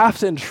God, you have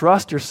to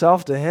entrust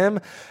yourself to Him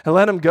and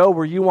let Him go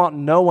where you want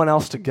no one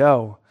else to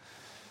go.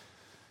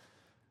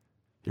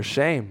 Your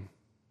shame.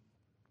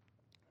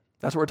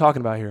 That's what we're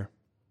talking about here.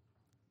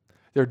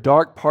 There are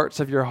dark parts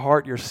of your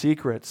heart, your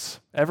secrets.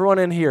 Everyone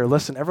in here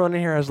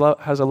has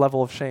a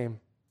level of shame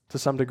to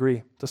some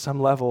degree, to some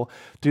level,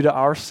 due to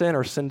our sin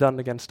or sin done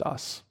against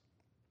us.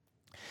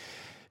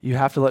 You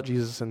have to let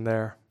Jesus in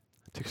there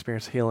to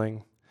experience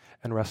healing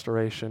and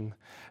restoration.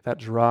 That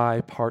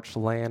dry, parched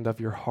land of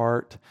your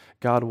heart,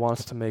 God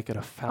wants to make it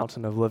a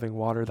fountain of living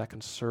water that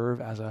can serve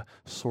as a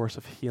source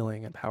of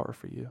healing and power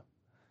for you.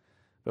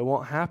 But it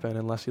won't happen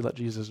unless you let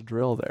Jesus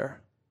drill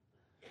there.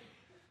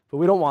 But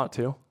we don't want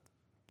to.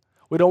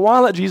 We don't want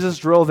to let Jesus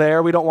drill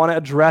there. We don't want to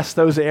address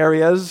those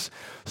areas.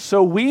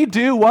 So we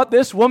do what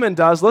this woman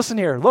does. Listen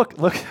here. Look.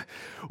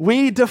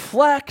 We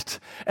deflect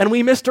and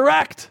we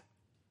misdirect.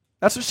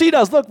 That's what she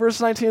does. Look,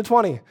 verse 19 and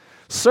 20.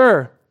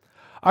 Sir,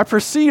 I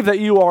perceive that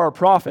you are a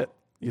prophet.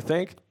 You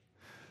think?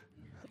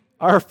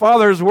 Our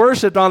fathers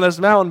worshipped on this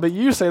mountain, but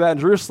you say that in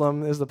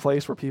Jerusalem is the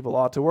place where people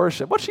ought to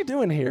worship. What's she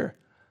doing here?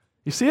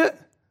 You see it?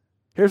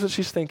 Here's what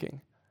she's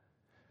thinking.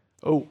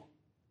 Oh,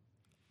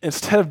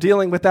 instead of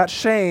dealing with that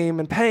shame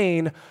and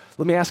pain,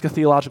 let me ask a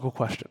theological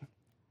question.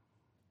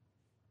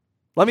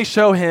 Let me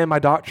show him my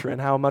doctrine,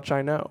 how much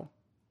I know.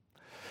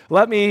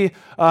 Let me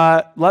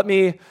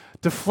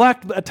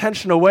deflect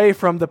attention away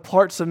from the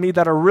parts of me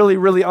that are really,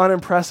 really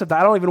unimpressive, that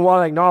I don't even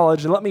want to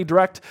acknowledge, and let me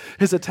direct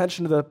his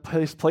attention to the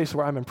place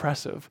where I'm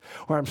impressive,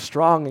 where I'm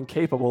strong and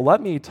capable.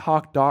 Let me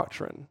talk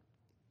doctrine.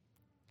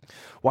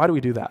 Why do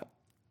we do that?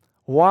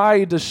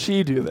 Why does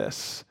she do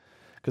this?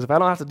 Because if I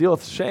don't have to deal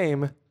with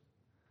shame,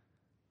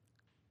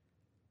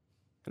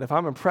 and if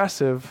I'm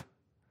impressive,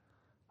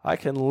 I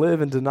can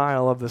live in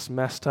denial of this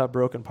messed up,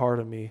 broken part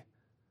of me.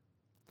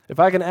 If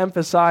I can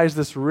emphasize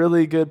this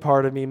really good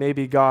part of me,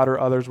 maybe God or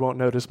others won't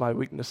notice my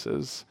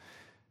weaknesses.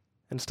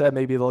 Instead,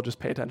 maybe they'll just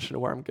pay attention to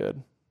where I'm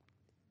good.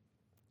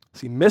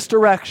 See,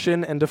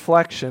 misdirection and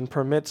deflection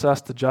permits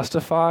us to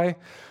justify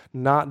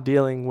not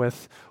dealing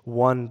with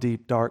one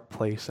deep, dark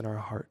place in our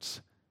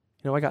hearts.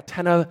 I got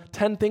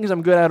 10 things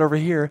I'm good at over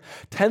here,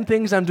 10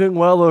 things I'm doing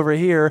well over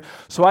here,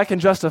 so I can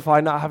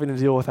justify not having to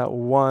deal with that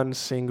one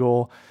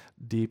single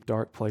deep,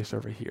 dark place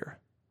over here.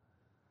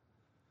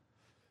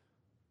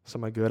 So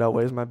my good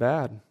outweighs my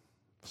bad.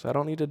 So I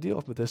don't need to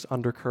deal with this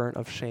undercurrent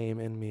of shame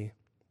in me.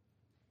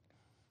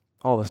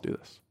 All of us do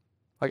this.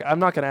 I'm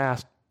not going to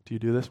ask, do you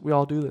do this? We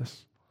all do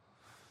this.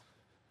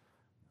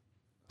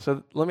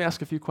 So let me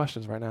ask a few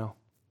questions right now.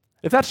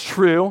 If that's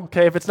true,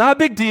 okay, if it's not a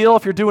big deal,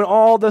 if you're doing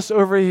all this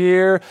over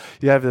here,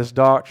 you have this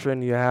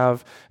doctrine, you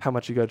have how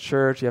much you go to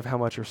church, you have how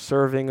much you're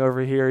serving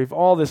over here, you have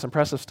all this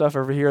impressive stuff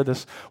over here,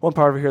 this one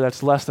part over here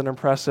that's less than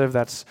impressive,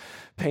 that's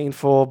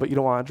painful, but you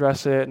don't want to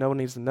address it, no one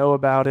needs to know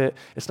about it,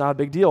 it's not a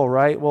big deal,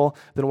 right? Well,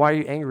 then why are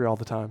you angry all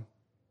the time?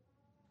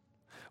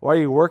 Why are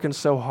you working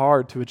so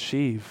hard to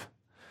achieve?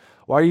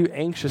 Why are you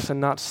anxious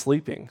and not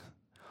sleeping?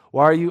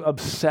 Why are you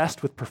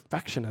obsessed with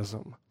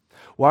perfectionism?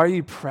 Why are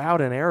you proud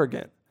and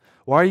arrogant?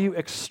 Why are you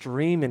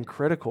extreme and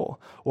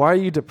critical? Why are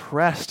you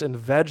depressed and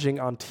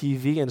vegging on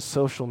TV and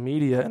social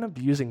media and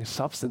abusing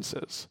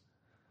substances?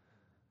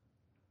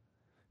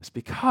 It's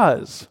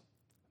because,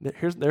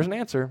 there's an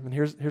answer, and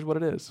here's what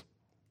it is.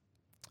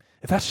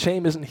 If that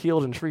shame isn't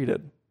healed and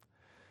treated,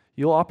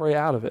 you'll operate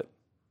out of it,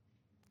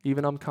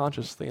 even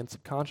unconsciously and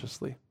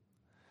subconsciously.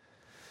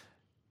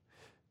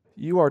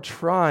 You are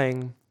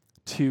trying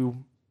to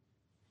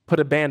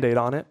put a Band-Aid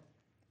on it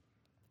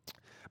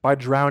by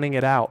drowning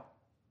it out,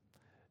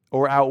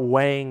 or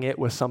outweighing it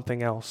with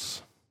something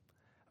else.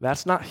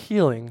 That's not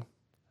healing.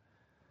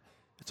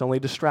 It's only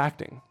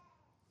distracting.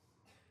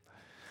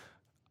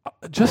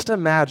 Just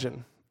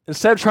imagine,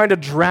 instead of trying to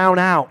drown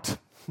out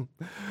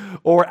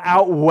or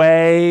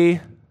outweigh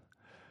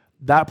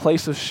that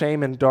place of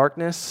shame and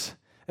darkness,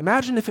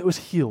 imagine if it was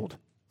healed.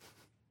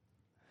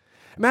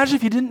 Imagine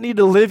if you didn't need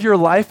to live your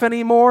life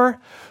anymore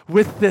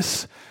with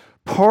this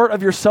part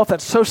of yourself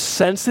that's so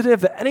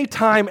sensitive that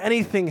anytime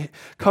anything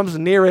comes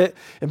near it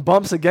and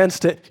bumps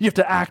against it, you have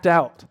to act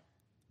out,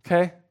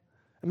 okay?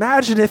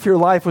 Imagine if your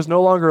life was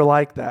no longer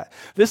like that.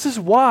 This is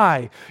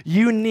why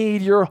you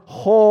need your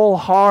whole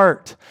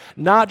heart,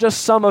 not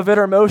just some of it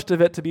or most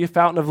of it, to be a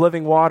fountain of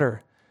living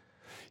water.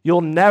 You'll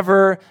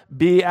never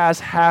be as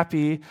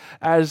happy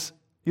as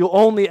you will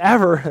only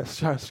ever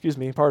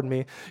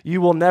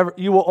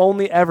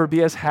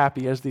be as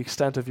happy as the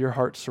extent of your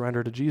heart's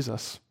surrender to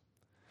Jesus.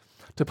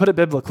 To put it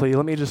biblically,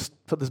 let me just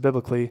put this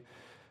biblically.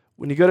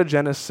 When you go to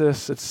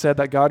Genesis, it's said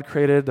that God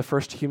created the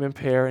first human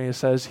pair, and he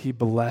says he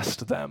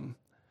blessed them.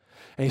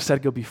 And he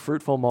said, go be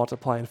fruitful,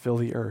 multiply, and fill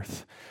the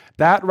earth.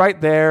 That right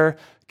there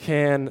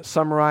can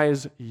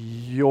summarize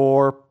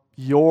your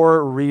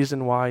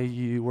reason why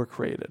you were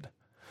created.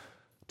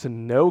 To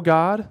know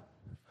God,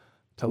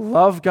 to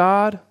love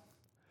God,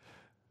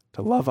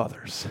 to love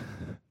others.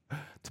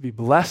 To be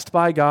blessed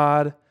by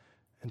God,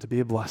 and to be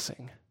a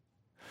blessing.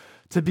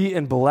 To be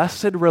in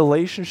blessed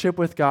relationship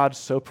with God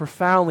so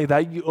profoundly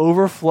that you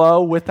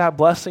overflow with that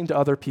blessing to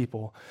other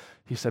people.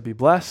 He said, be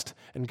blessed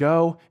and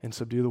go and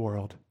subdue the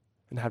world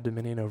and have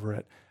dominion over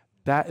it.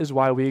 That is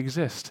why we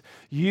exist.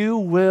 You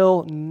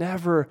will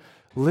never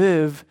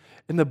live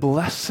in the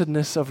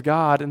blessedness of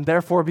God and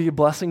therefore be a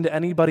blessing to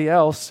anybody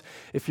else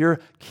if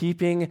you're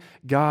keeping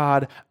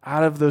God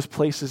out of those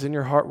places in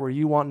your heart where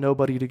you want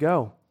nobody to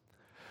go.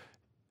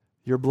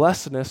 Your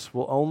blessedness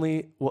will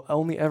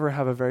only ever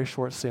have a very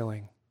short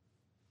ceiling.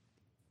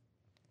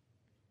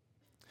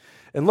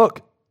 And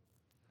look,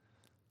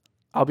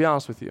 I'll be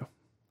honest with you.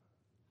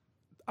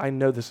 I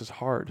know this is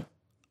hard.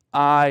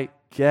 I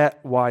get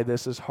why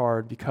this is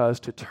hard, because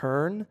to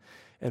turn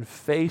and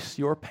face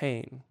your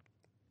pain,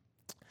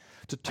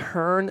 to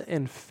turn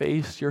and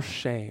face your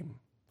shame,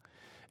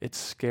 it's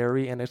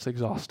scary and it's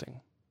exhausting.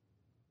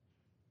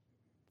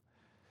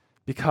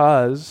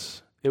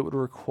 Because it would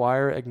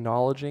require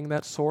acknowledging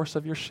that source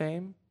of your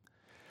shame,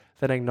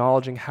 then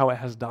acknowledging how it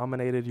has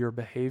dominated your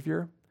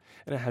behavior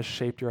and it has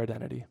shaped your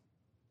identity.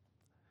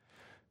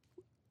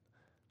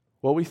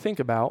 What we think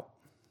about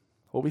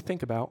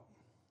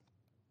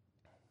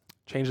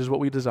changes what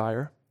we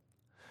desire.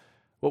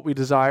 What we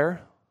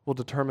desire will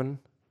determine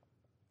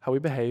how we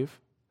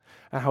behave,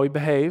 and how we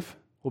behave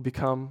will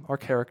become our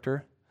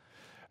character,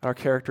 and our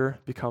character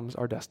becomes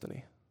our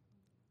destiny.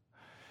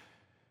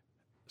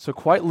 So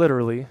quite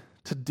literally,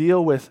 to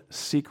deal with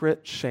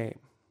secret shame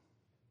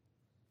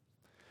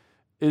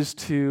is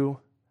to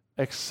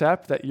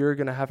accept that you're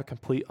going to have a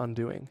complete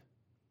undoing.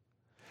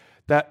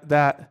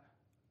 That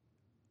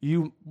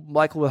you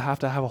likely will have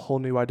to have a whole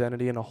new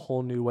identity and a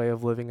whole new way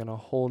of living and a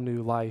whole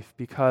new life,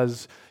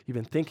 because you've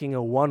been thinking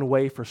in one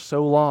way for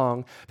so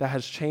long that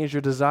has changed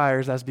your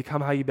desires, that's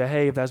become how you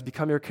behave, that's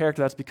become your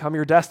character, that's become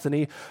your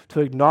destiny.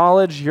 To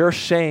acknowledge your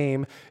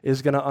shame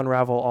is going to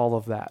unravel all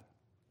of that.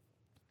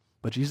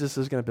 But Jesus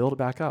is going to build it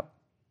back up.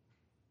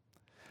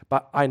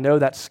 But I know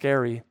that's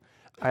scary.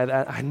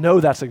 I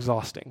know that's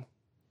exhausting.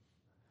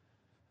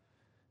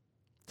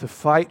 To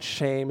fight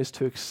shame is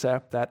to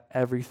accept that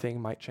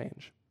everything might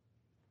change.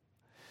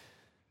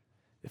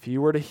 If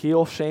you were to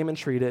heal shame and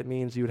treat it, it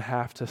means you would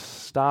have to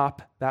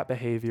stop that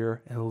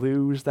behavior and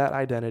lose that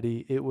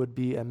identity. It would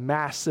be a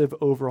massive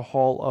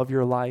overhaul of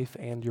your life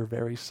and your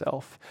very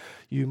self.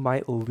 You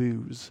might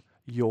lose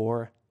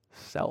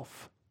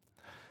yourself.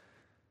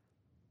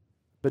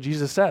 But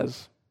Jesus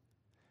says,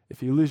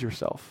 if you lose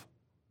yourself,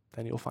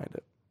 then you'll find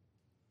it,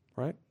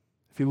 right?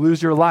 If you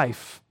lose your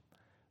life,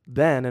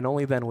 then and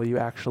only then will you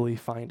actually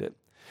find it.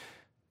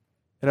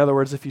 In other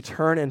words, if you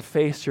turn and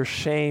face your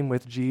shame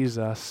with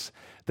Jesus,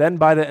 then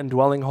by the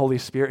indwelling Holy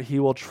Spirit, he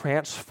will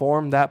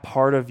transform that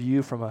part of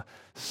you from a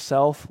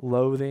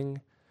self-loathing,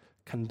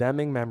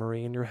 condemning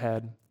memory in your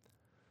head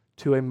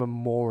to a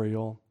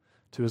memorial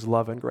to his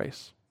love and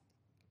grace,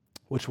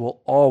 which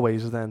will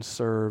always then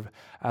serve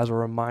as a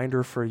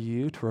reminder for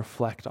you to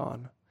reflect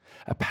on,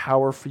 a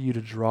power for you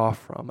to draw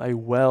from, a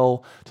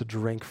well to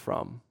drink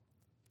from.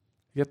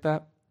 You get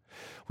that?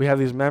 We have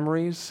these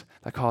memories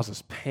that cause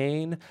us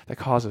pain, that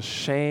cause us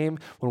shame.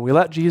 When we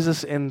let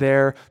Jesus in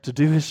there to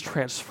do his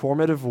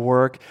transformative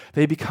work,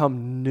 they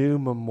become new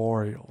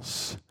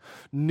memorials,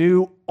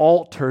 new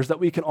altars that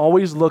we can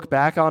always look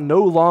back on,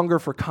 no longer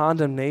for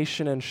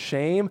condemnation and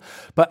shame,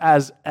 but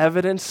as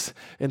evidence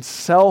and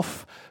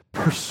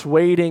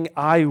self-persuading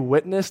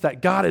eyewitness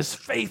that God is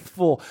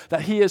faithful,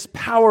 that he is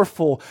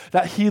powerful,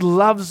 that he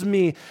loves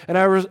me, and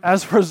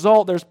as a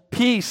result, there's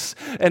peace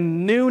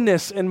and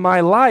newness in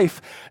my life.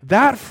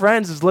 That,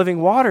 friends, is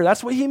living water.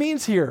 That's what he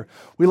means here.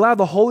 We allow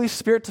the Holy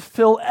Spirit to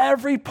fill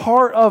every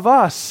part of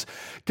us.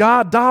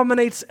 God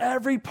dominates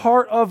every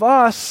part of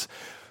us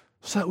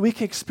so that we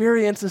can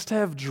experience,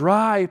 instead of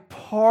dry,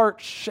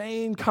 parched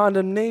shame,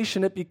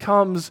 condemnation, it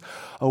becomes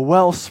a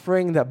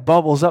wellspring that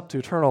bubbles up to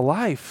eternal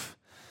life.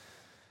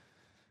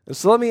 And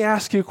so let me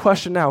ask you a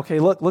question now. Okay,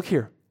 look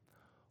here.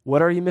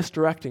 What are you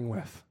misdirecting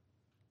with?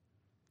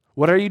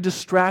 What are you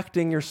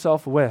distracting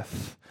yourself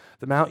with?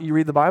 The amount you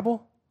read the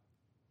Bible?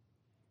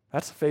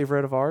 That's a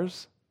favorite of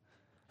ours.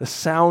 The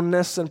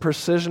soundness and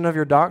precision of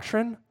your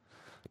doctrine?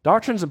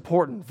 Doctrine's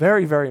important,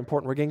 very, very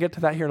important. We're going to get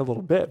to that here in a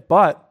little bit,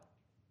 but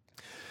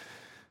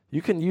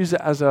you can use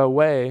it as a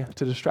way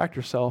to distract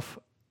yourself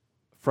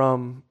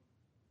from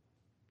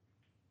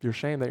your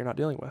shame that you're not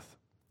dealing with.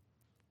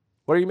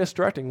 What are you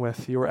misdirecting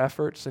with? Your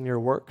efforts and your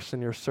works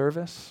and your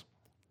service?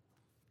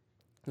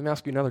 Let me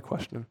ask you another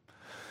question.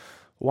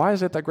 Why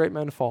is it that great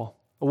men fall?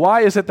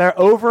 Why is it that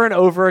over and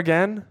over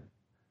again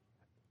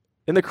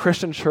in the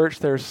Christian church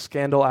there's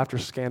scandal after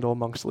scandal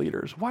amongst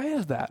leaders? Why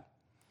is that?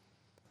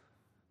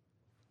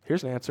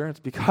 Here's an answer. It's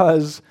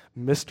because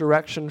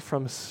misdirection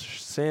from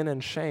sin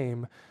and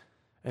shame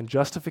and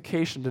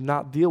justification did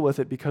not deal with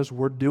it because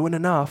we're doing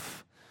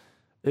enough.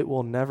 It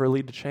will never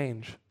lead to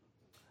change.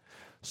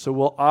 So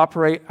we'll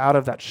operate out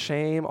of that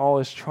shame,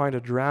 always trying to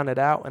drown it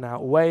out and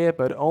outweigh it,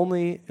 but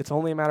it's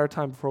only a matter of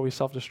time before we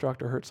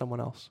self-destruct or hurt someone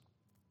else.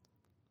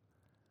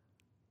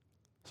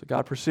 So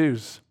God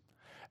pursues,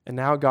 and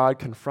now God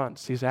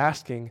confronts. He's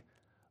asking,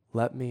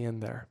 let me in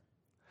there.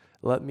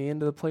 Let me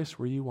into the place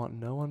where you want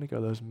no one to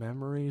go. Those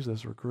memories,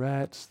 those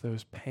regrets,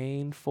 those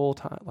painful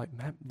times,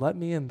 let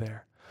me in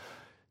there.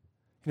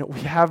 We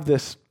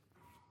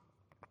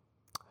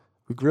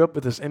grew up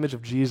with this image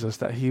of Jesus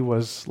that he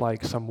was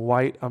like some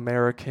white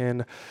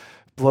American,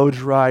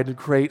 blow-dried,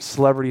 great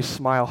celebrity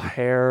smile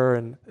hair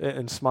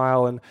and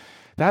smile. And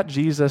that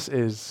Jesus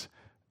is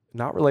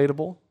not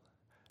relatable,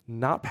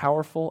 not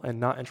powerful, and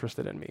not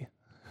interested in me.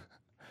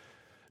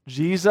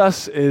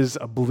 Jesus is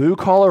a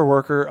blue-collar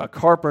worker, a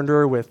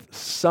carpenter with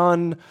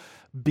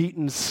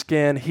sun-beaten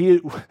skin. He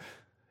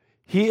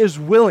is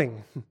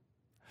willing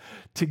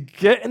to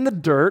get in the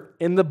dirt,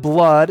 in the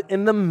blood,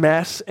 in the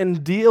mess,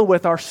 and deal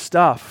with our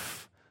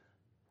stuff.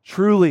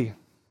 Truly.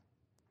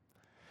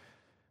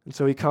 And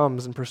so he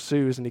comes and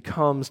pursues, and he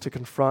comes to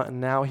confront, and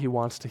now he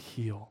wants to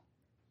heal.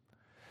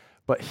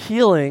 But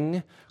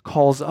healing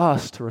calls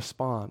us to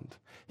respond.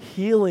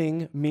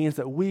 Healing means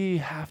that we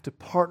have to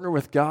partner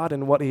with God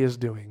in what he is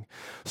doing.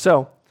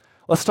 So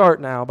let's start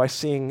now by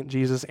seeing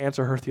Jesus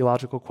answer her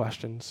theological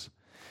questions.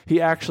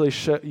 He actually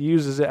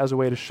uses it as a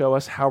way to show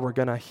us how we're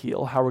going to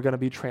heal, how we're going to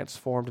be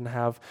transformed and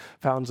have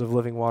fountains of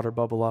living water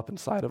bubble up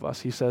inside of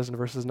us. He says in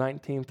verses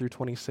 19 through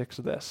 26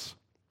 this.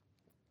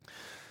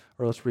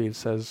 Or let's read. It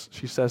says,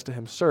 she says to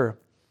him, "Sir,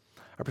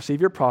 I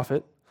perceive you're a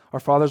prophet. Our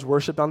fathers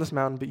worshipped on this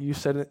mountain, but you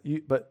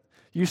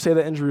say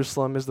that in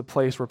Jerusalem is the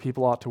place where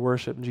people ought to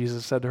worship." And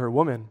Jesus said to her,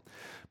 "Woman,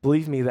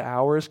 believe me, the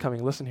hour is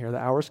coming." Listen here, the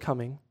hour is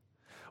coming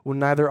when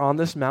neither on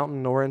this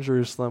mountain nor in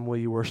Jerusalem will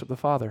you worship the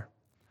Father.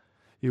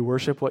 You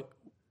worship what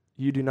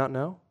you do not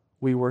know.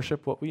 We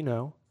worship what we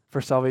know,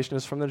 for salvation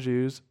is from the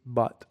Jews,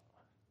 but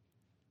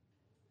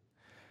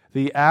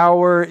the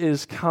hour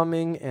is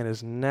coming and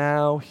is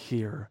now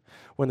here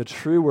when the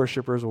true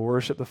worshipers will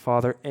worship the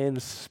Father in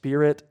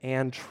spirit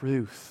and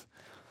truth.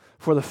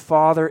 For the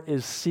Father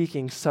is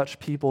seeking such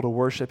people to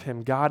worship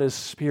him. God is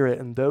spirit,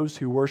 and those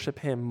who worship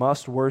him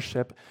must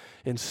worship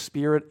in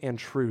spirit and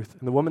truth.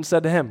 And the woman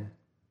said to him,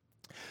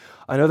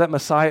 "I know that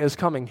Messiah is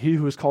coming, he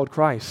who is called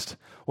Christ.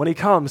 When he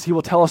comes, he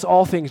will tell us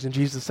all things." And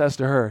Jesus says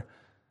to her,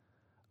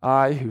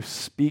 "I who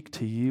speak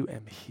to you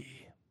am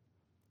he."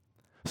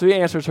 So he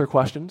answers her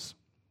questions.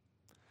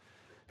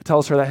 He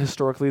tells her that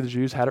historically the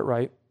Jews had it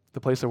right. The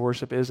place of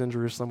worship is in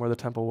Jerusalem where the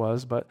temple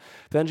was. But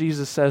then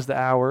Jesus says the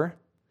hour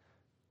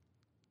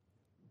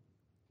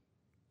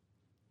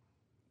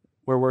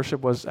where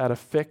worship was at a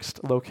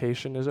fixed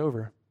location is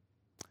over.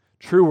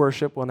 True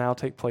worship will now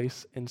take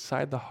place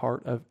inside the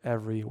heart of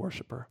every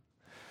worshiper.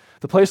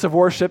 The place of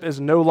worship is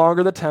no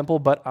longer the temple,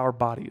 but our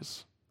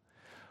bodies.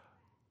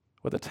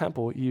 What the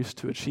temple used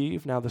to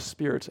achieve, now the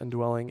Spirit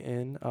indwelling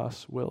in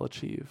us will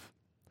achieve.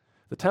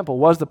 The temple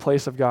was the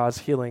place of God's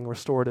healing,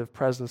 restorative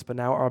presence, but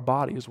now our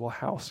bodies will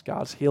house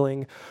God's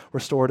healing,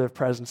 restorative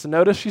presence. And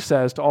notice she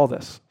says to all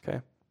this,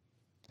 okay,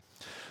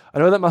 "I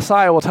know that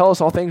Messiah will tell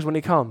us all things when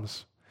he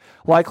comes."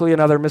 Likely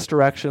another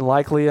misdirection,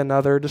 likely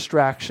another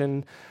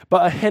distraction,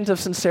 but a hint of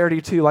sincerity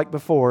too, like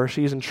before.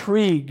 She's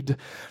intrigued.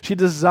 She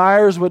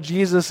desires what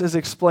Jesus is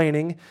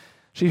explaining.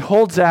 She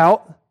holds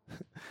out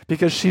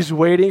because she's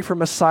waiting for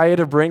Messiah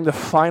to bring the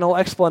final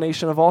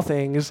explanation of all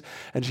things.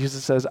 And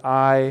Jesus says,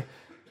 "I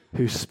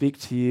who speak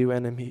to you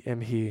and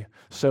am he."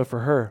 So for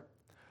her,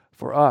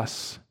 for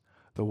us,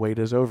 the wait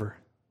is over.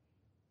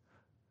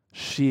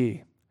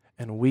 She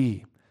and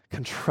we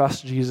can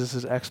trust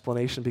Jesus'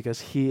 explanation because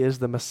he is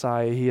the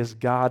Messiah. He is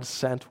God's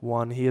sent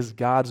one. He is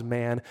God's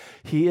man.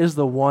 He is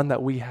the one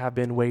that we have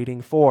been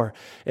waiting for.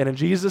 And in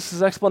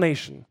Jesus'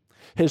 explanation,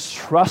 his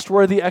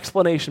trustworthy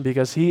explanation,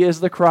 because he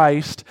is the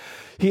Christ,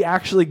 he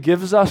actually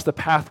gives us the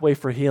pathway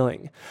for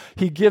healing.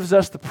 He gives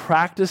us the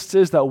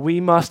practices that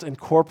we must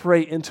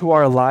incorporate into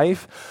our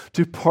life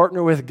to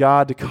partner with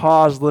God to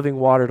cause living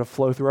water to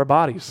flow through our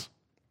bodies.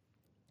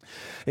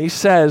 And he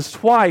says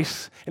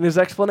twice in his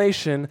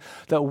explanation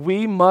that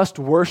we must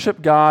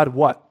worship God,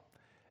 what?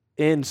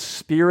 In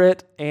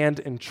spirit and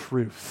in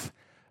truth.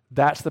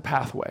 That's the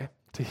pathway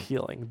to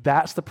healing.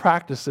 That's the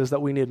practices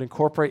that we need to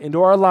incorporate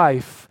into our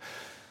life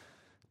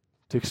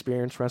to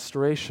experience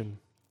restoration.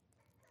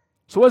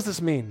 So what does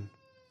this mean?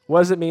 What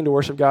does it mean to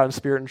worship God in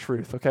spirit and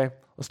truth? Okay,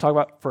 let's talk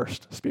about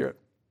first, spirit.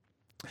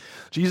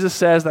 Jesus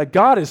says that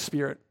God is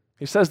spirit.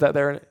 He says that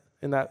there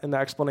in that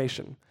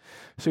explanation.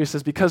 So he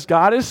says, because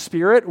God is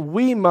spirit,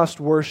 we must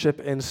worship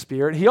in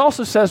spirit. He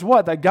also says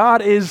what? That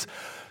God is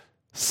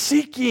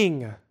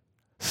seeking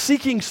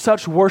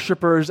such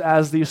worshipers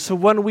as these. So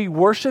when we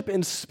worship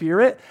in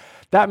spirit,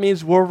 that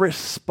means we're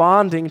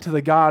responding to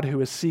the God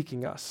who is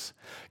seeking us.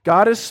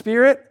 God is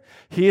spirit.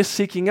 He is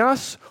seeking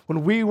us.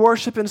 When we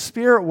worship in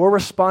spirit, we're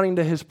responding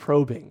to his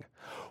probing.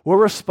 We're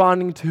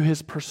responding to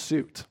his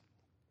pursuit.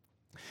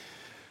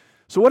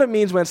 So what it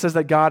means when it says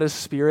that God is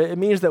spirit, it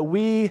means that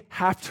we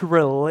have to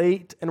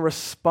relate and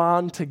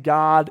respond to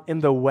God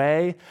in the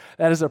way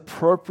that is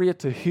appropriate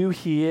to who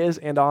he is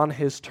and on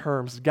his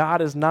terms.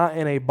 God is not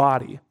in a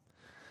body.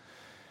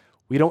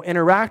 We don't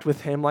interact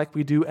with him like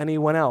we do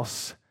anyone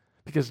else.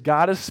 Because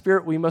God is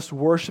spirit, we must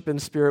worship in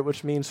spirit,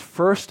 which means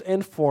first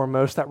and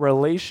foremost that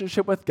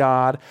relationship with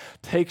God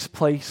takes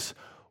place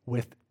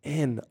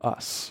within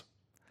us.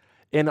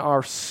 In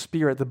our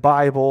spirit. The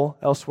Bible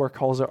elsewhere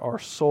calls it our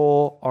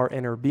soul, our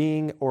inner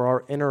being, or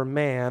our inner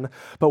man.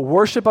 But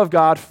worship of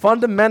God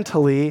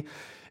fundamentally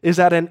is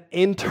at an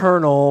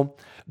internal,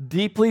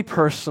 deeply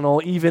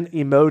personal, even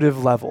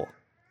emotive level.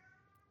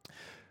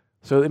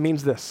 So it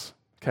means this,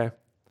 okay?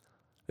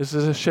 This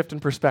is a shift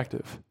in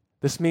perspective.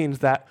 This means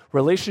that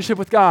relationship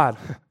with God,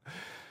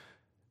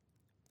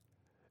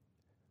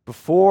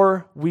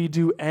 before we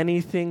do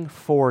anything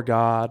for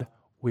God,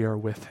 we are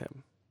with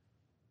him.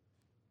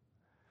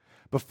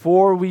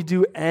 Before we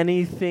do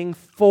anything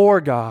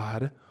for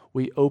God,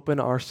 we open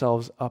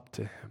ourselves up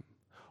to him.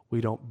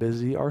 We don't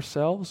busy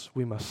ourselves.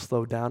 We must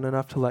slow down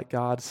enough to let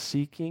God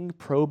seeking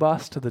probe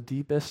us to the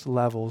deepest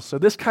levels. So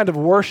this kind of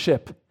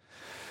worship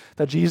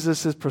that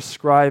Jesus is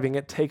prescribing,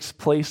 it takes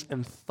place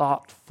in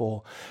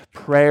thoughtful,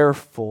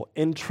 prayerful,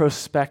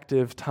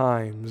 introspective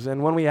times.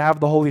 And when we have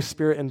the Holy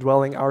Spirit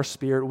indwelling our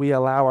spirit, we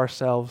allow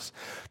ourselves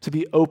to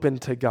be open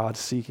to God's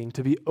seeking,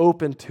 to be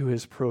open to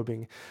his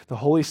probing. The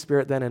Holy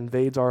Spirit then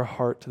invades our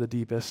heart to the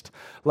deepest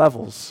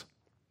levels.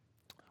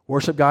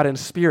 Worship God in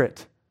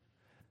spirit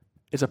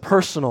is a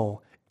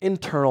personal,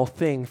 internal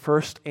thing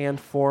first and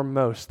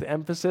foremost. The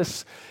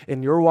emphasis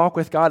in your walk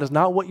with God is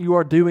not what you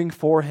are doing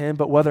for him,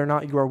 but whether or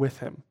not you are with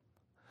him.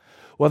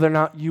 Whether or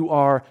not you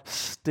are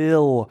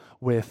still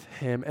with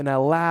him and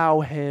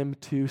allow him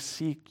to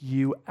seek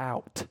you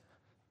out.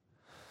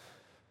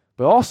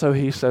 But also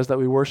he says that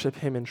we worship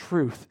him in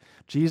truth.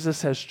 Jesus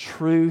says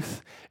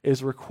truth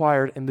is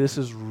required, and this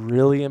is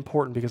really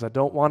important because I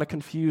don't want to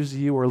confuse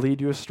you or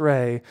lead you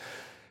astray.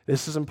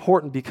 This is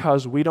important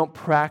because we don't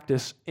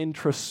practice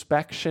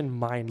introspection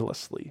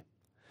mindlessly.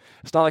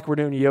 It's not like we're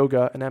doing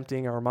yoga and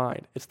emptying our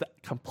mind. It's the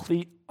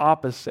complete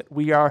opposite.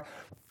 We are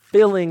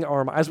filling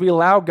our mind. As we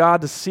allow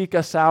God to seek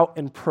us out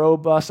and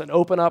probe us and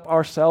open up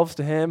ourselves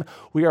to him,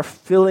 we are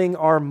filling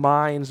our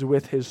minds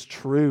with his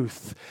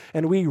truth.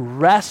 And we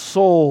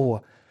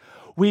wrestle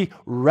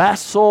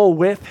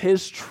with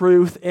his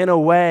truth in a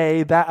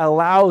way that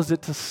allows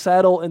it to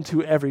settle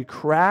into every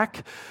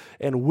crack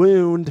and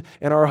wound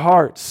in our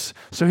hearts.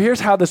 So here's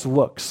how this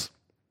looks.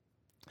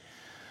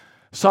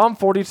 Psalm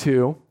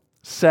 42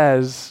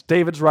 says,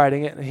 David's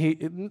writing it,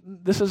 and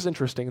this is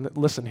interesting.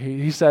 Listen,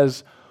 he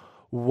says,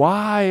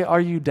 "Why are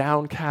you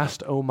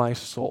downcast, O my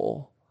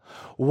soul?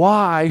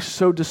 Why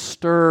so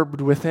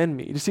disturbed within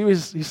me?" Do you see what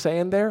he's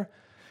saying there?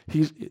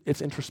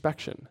 It's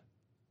introspection.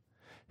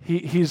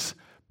 He's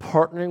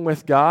partnering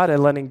with God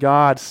and letting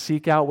God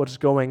seek out what's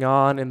going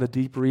on in the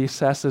deep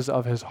recesses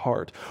of his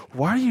heart.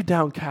 Why are you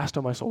downcast,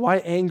 O my soul? Why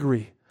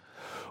angry?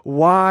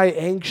 Why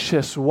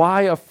anxious?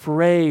 Why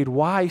afraid?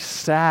 Why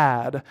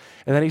sad?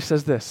 And then he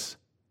says this,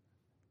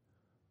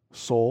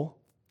 "Soul,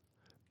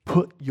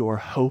 put your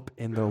hope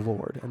in the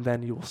Lord," and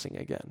then you will sing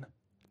again.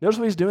 Notice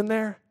what he's doing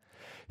there?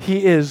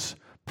 He is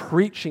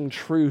preaching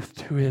truth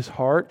to his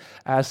heart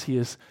as he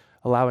is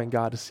allowing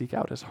God to seek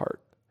out his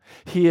heart.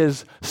 He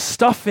is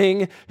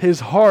stuffing his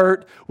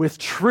heart with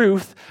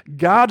truth,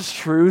 God's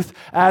truth,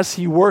 as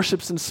he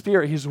worships in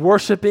spirit. He's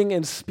worshiping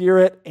in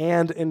spirit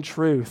and in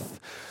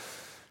truth.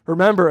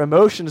 Remember,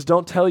 emotions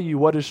don't tell you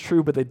what is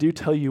true, but they do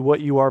tell you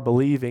what you are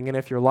believing. And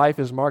if your life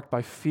is marked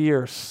by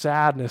fear,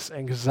 sadness,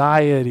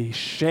 anxiety,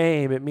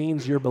 shame, it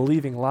means you're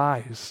believing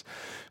lies.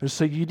 And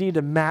so you need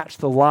to match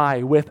the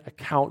lie with a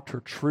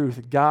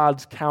counter-truth,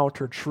 God's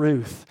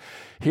counter-truth.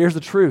 Here's the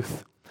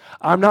truth.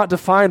 I'm not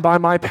defined by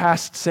my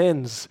past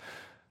sins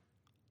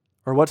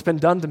or what's been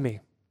done to me.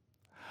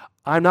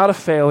 I'm not a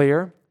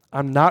failure.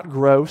 I'm not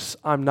gross.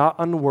 I'm not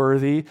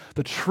unworthy.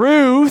 The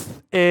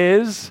truth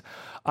is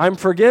I'm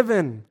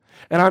forgiven,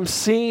 and I'm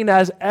seen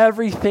as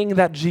everything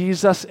that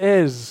Jesus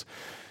is.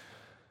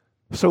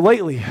 So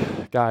lately,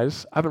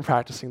 guys, I've been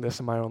practicing this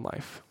in my own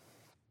life.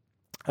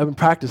 I've been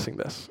practicing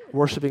this,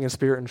 worshiping in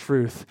spirit and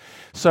truth.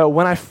 So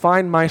when I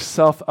find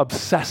myself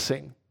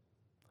obsessing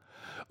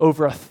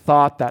over a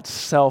thought that's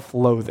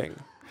self-loathing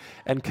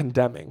and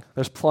condemning,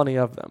 there's plenty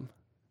of them.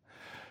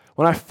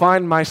 When I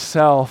find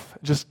myself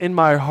just in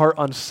my heart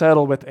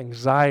unsettled with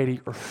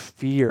anxiety or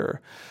fear,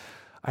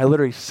 I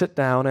literally sit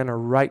down and I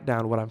write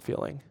down what I'm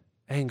feeling,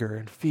 anger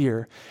and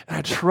fear, and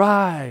I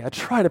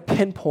try to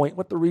pinpoint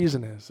what the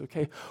reason is,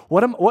 okay?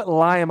 What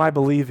lie am I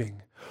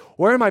believing?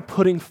 Where am I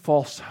putting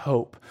false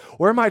hope?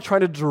 Where am I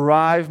trying to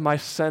derive my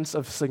sense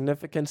of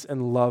significance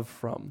and love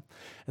from?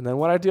 And then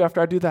what I do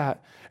after I do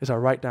that is I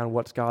write down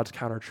what's God's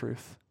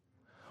counter-truth.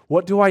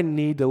 What do I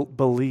need to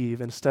believe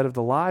instead of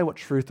the lie? What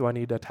truth do I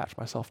need to attach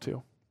myself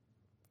to?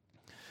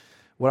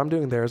 What I'm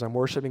doing there is I'm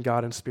worshiping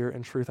God in spirit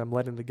and truth. I'm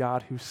letting the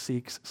God who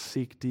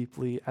seek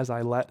deeply as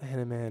I let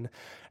him in.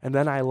 And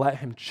then I let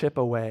him chip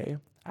away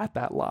at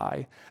that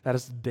lie that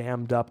has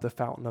dammed up the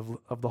fountain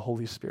of the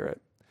Holy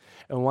Spirit.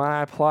 And when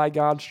I apply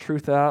God's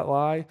truth to that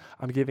lie,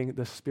 I'm giving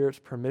the Spirit's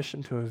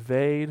permission to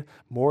invade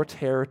more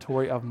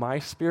territory of my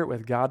spirit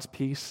with God's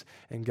peace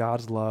and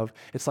God's love.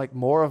 It's like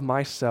more of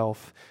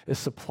myself is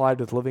supplied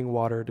with living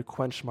water to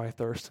quench my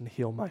thirst and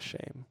heal my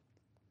shame.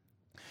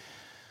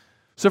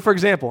 So for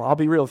example, I'll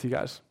be real with you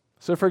guys.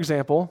 So for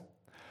example,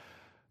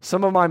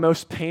 some of my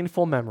most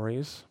painful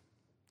memories,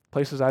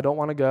 places I don't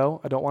want to go,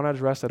 I don't want to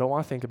address, I don't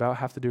want to think about,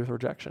 have to do with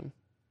rejection.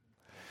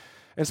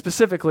 And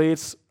specifically,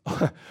 it's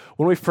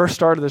when we first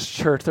started this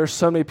church, there's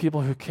so many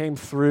people who came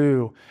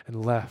through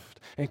and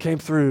left, and came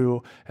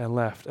through and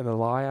left. And the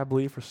lie I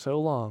believed for so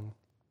long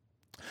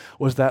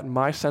was that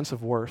my sense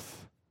of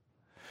worth,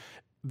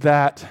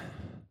 that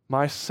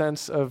my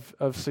sense of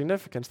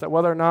significance, that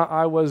whether or not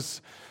I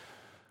was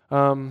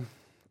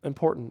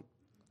important,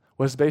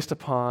 was based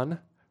upon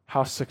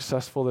how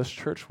successful this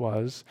church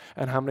was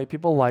and how many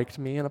people liked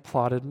me and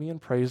applauded me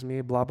and praised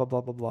me, blah, blah, blah,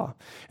 blah, blah.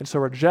 And so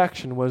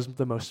rejection was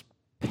the most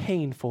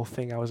painful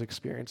thing I was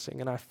experiencing.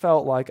 And I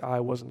felt like I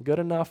wasn't good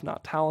enough,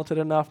 not talented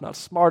enough, not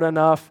smart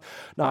enough,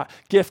 not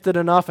gifted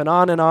enough, and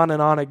on and on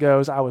and on it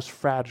goes. I was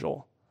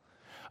fragile.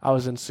 I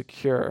was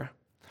insecure.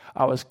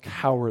 I was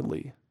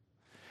cowardly.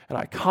 And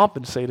I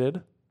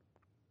compensated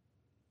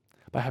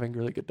by having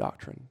really good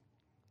doctrine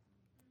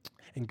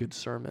and good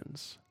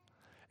sermons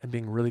and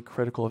being really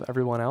critical of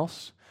everyone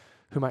else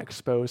who might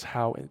expose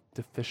how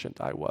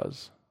deficient I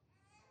was.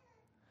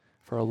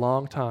 For a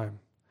long time,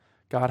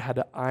 God had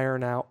to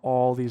iron out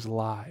all these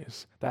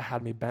lies that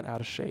had me bent out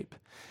of shape.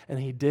 And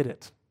he did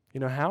it. You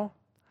know how?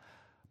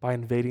 By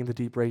invading the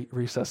deep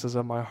recesses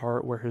of my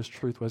heart where his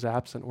truth was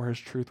absent, where his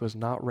truth was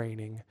not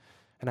reigning,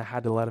 and I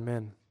had to let him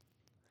in.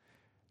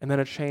 And then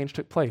a change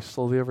took place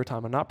slowly over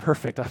time. I'm not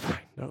perfect. By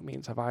no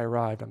means have I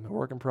arrived. I'm a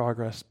work in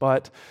progress.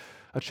 But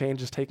a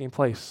change is taking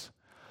place.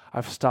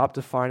 I've stopped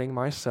defining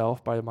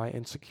myself by my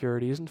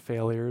insecurities and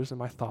failures and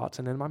my thoughts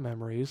and in my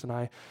memories, and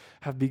I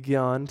have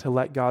begun to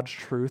let God's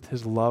truth,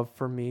 his love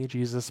for me,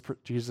 Jesus'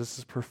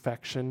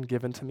 perfection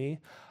given to me,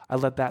 I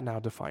let that now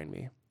define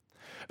me.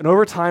 And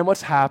over time,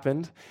 what's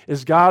happened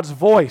is God's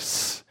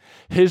voice,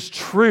 his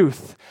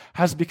truth,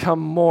 has become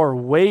more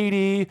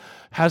weighty,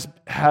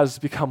 has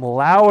become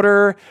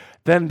louder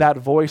than that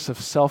voice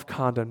of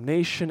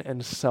self-condemnation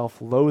and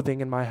self-loathing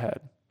in my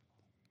head.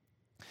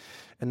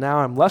 And now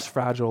I'm less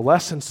fragile,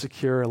 less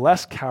insecure,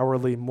 less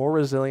cowardly, more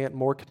resilient,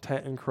 more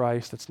content in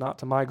Christ. It's not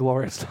to my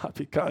glory. It's not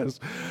because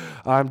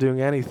I'm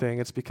doing anything.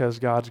 It's because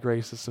God's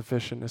grace is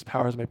sufficient. His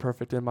power is made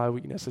perfect in my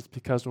weakness. It's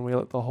because when we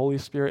let the Holy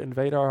Spirit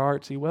invade our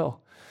hearts, he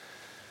will.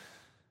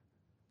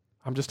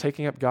 I'm just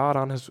taking up God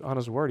on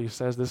his word. He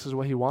says this is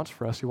what he wants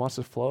for us. He wants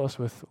to flow us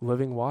with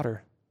living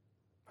water.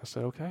 I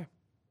said, okay,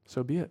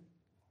 so be it.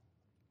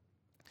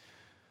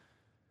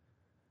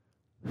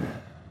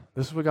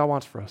 This is what God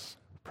wants for us.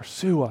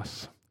 Pursue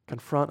us,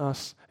 confront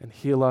us, and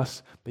heal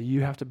us, but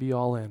you have to be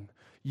all in.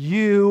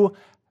 You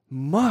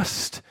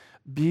must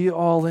be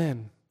all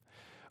in.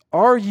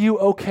 Are you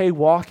okay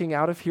walking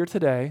out of here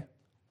today,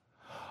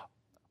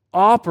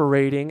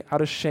 operating out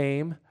of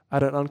shame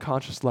at an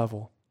unconscious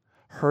level,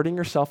 hurting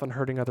yourself and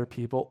hurting other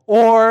people?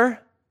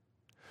 Or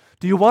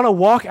do you want to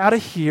walk out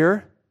of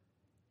here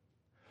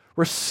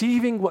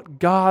receiving what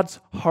God's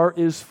heart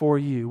is for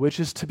you, which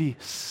is to be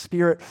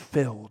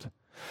Spirit-filled?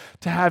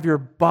 To have your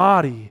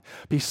body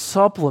be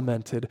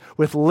supplemented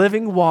with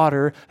living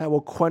water that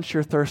will quench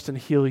your thirst and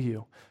heal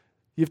you.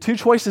 You have two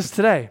choices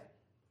today.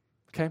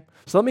 Okay?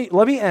 So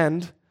let me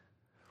end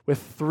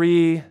with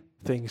three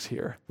things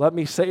here. Let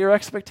me set your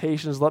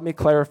expectations, let me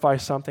clarify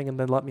something, and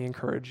then let me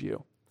encourage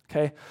you.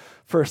 Okay?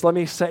 First, let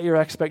me set your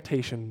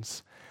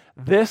expectations.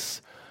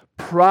 This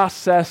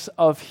process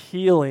of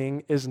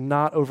healing is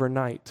not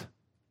overnight.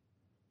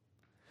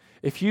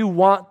 If you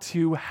want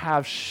to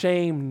have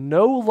shame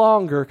no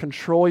longer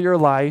control your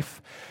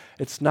life,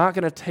 it's not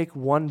going to take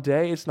one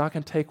day, it's not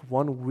going to take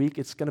 1 week,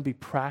 it's going to be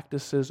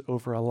practices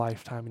over a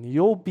lifetime. And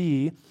you'll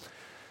be,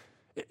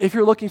 if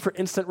you're looking for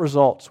instant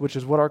results, which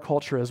is what our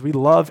culture is, we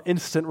love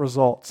instant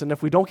results. And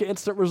if we don't get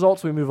instant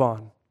results, we move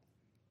on.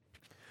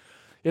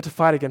 You have to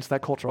fight against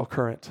that cultural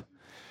current.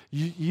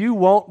 You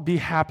won't be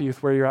happy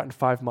with where you're at in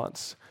 5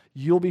 months.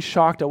 You'll be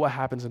shocked at what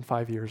happens in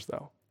 5 years,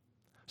 though.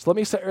 So let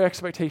me set your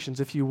expectations.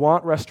 If you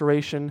want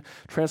restoration,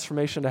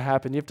 transformation to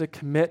happen, you have to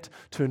commit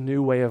to a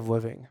new way of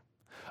living,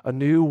 a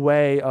new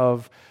way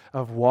of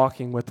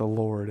walking with the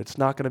Lord. It's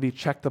not going to be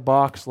check the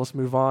box, let's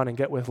move on and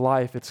get with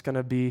life. It's going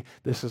to be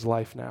this is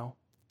life now.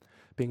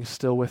 Being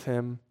still with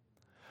him,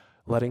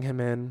 letting him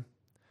in,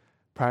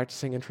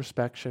 practicing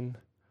introspection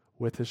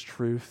with his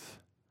truth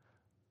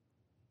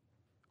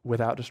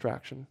without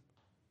distraction.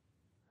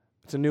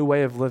 It's a new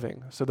way of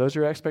living. So those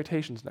are your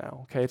expectations now,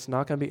 okay? It's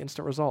not going to be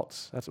instant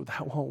results.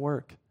 That won't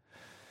work.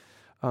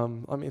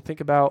 Let me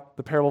think about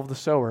the parable of the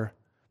sower.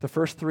 The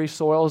first 3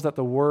 soils that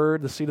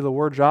the seed of the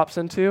word drops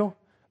into,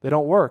 they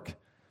don't work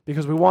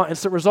because we want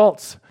instant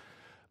results.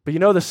 But you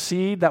know the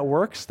seed that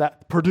works,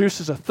 that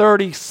produces a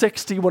 30,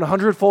 60,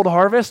 100-fold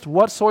harvest?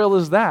 What soil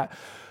is that?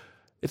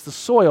 It's the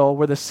soil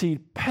where the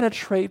seed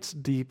penetrates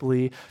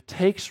deeply,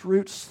 takes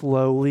root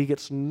slowly,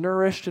 gets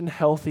nourished and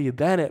healthy,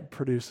 then it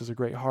produces a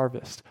great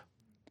harvest.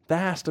 That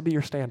has to be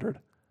your standard.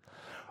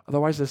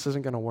 Otherwise, this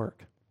isn't going to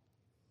work.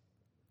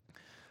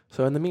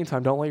 So in the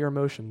meantime, don't let your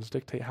emotions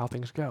dictate how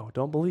things go.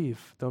 Don't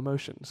believe the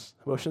emotions.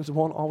 Emotions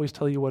won't always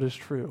tell you what is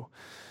true.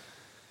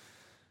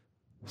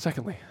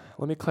 Secondly,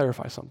 let me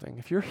clarify something.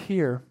 If you're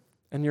here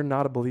and you're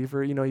not a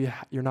believer,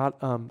 you're not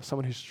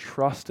someone who's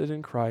trusted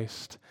in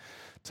Christ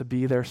to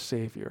be their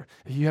Savior,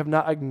 if you have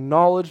not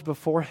acknowledged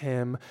before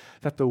Him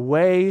that the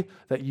way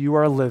that you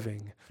are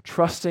living,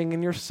 trusting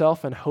in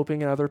yourself and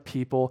hoping in other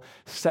people,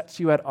 sets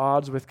you at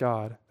odds with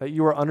God, that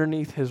you are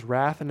underneath His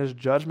wrath and His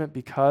judgment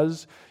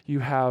because you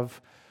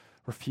have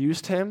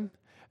refused Him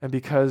and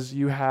because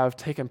you have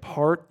taken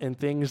part in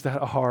things that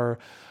are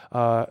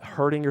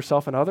hurting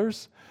yourself and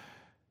others,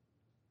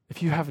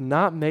 if you have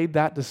not made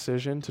that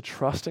decision to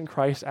trust in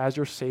Christ as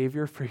your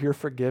Savior for your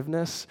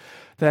forgiveness,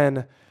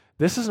 then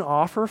this is an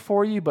offer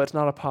for you, but it's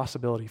not a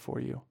possibility for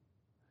you.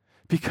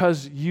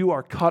 Because you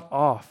are cut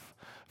off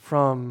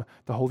from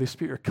the Holy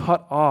Spirit. You're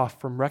cut off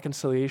from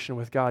reconciliation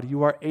with God.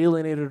 You are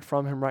alienated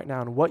from Him right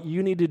now. And what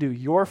you need to do,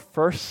 your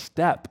first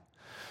step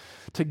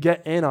to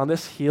get in on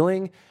this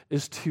healing,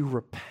 is to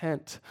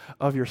repent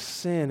of your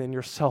sin and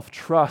your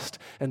self-trust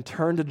and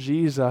turn to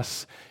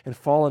Jesus and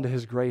fall into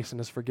His grace and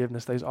His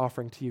forgiveness that He's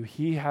offering to you.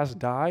 He has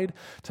died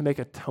to make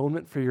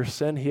atonement for your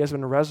sin. He has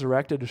been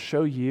resurrected to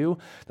show you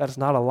that it's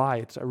not a lie.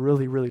 It's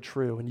really, really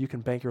true, and you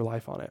can bank your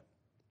life on it.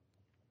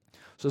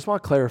 So I just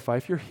want to clarify,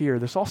 if you're here,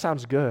 this all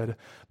sounds good,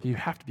 but you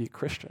have to be a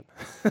Christian.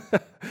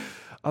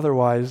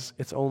 Otherwise,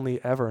 it's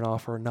only ever an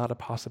offer, not a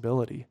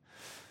possibility.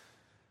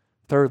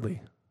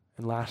 Thirdly,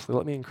 and lastly,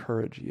 let me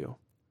encourage you.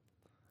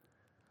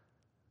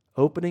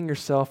 Opening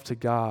yourself to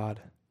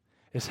God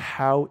is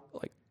how,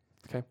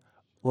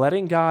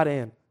 letting God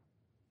in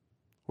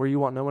where you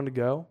want no one to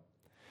go.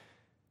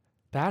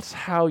 That's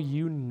how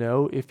you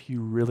know if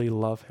you really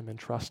love Him and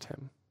trust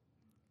Him.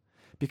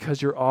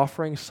 Because you're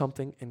offering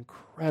something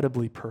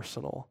incredibly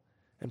personal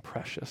and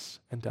precious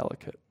and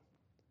delicate.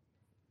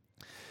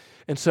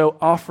 And so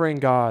offering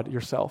God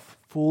yourself,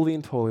 fully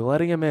and totally,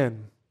 letting Him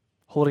in,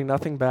 holding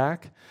nothing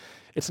back,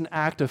 it's an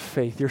act of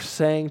faith. You're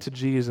saying to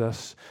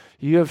Jesus,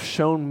 you have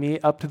shown me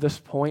up to this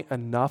point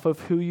enough of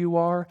who you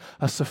are,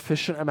 a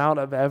sufficient amount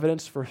of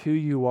evidence for who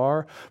you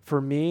are, for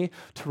me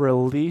to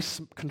release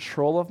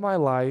control of my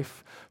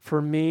life,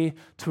 for me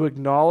to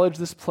acknowledge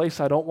this place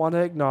I don't want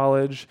to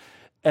acknowledge,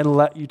 and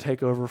let you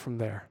take over from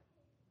there.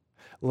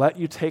 Let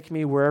you take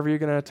me wherever you're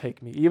going to take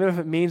me, even if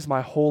it means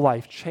my whole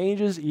life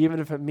changes,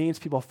 even if it means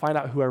people find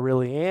out who I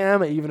really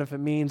am, even if it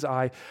means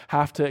I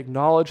have to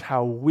acknowledge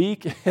how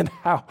weak and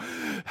how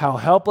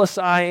helpless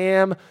I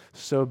am,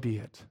 so be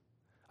it.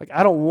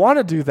 I don't want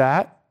to do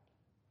that,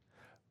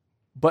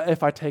 but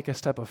if I take a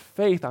step of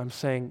faith, I'm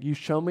saying, you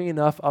show me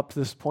enough up to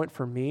this point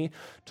for me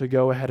to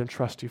go ahead and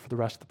trust you for the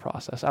rest of the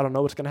process. I don't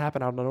know what's going to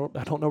happen. I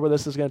don't know where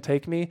this is going to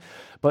take me,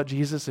 but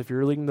Jesus, if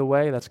you're leading the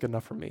way, that's good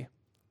enough for me.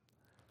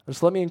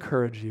 Just let me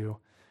encourage you.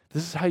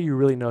 This is how you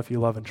really know if you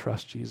love and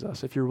trust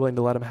Jesus, if you're willing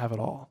to let Him have it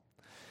all,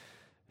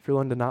 if you're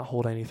willing to not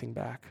hold anything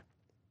back.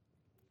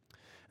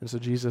 And so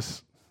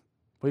Jesus,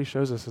 what He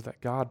shows us is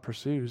that God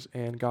pursues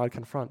and God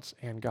confronts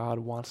and God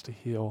wants to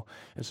heal.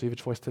 And so you have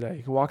a choice today.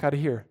 You can walk out of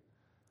here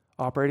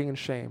operating in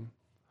shame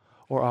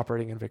or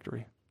operating in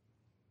victory.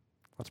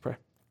 Let's pray.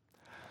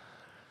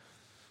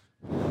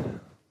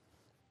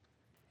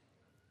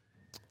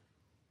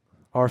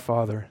 Our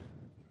Father,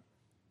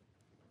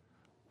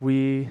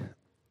 we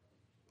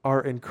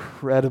are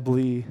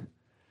incredibly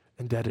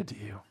indebted to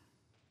You.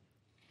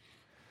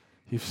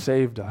 You've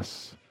saved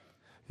us.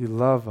 You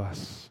love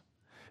us.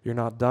 You're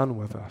not done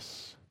with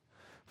us.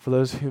 For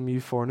those whom You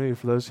foreknew,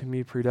 for those whom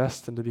You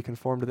predestined to be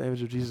conformed to the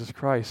image of Jesus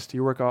Christ,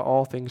 You work out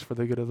all things for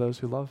the good of those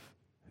who love,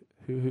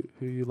 who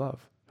You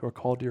love, who are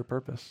called to Your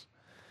purpose.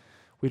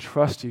 We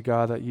trust You,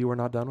 God, that You are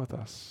not done with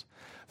us,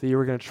 that You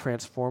are going to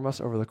transform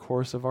us over the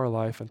course of our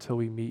life until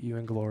we meet You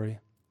in glory.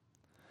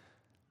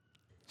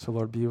 So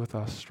Lord, be with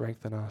us,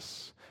 strengthen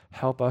us,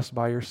 help us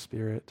by Your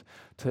Spirit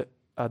to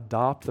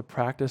adopt the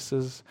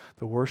practices,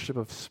 the worship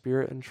of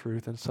Spirit and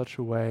truth in such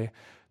a way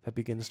that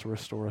begins to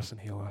restore us and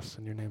heal us.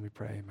 In Your name we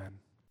pray, amen.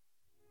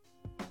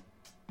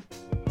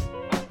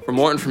 For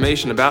more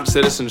information about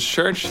Citizens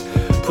Church,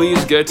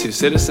 please go to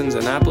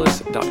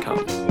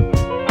citizensannapolis.com.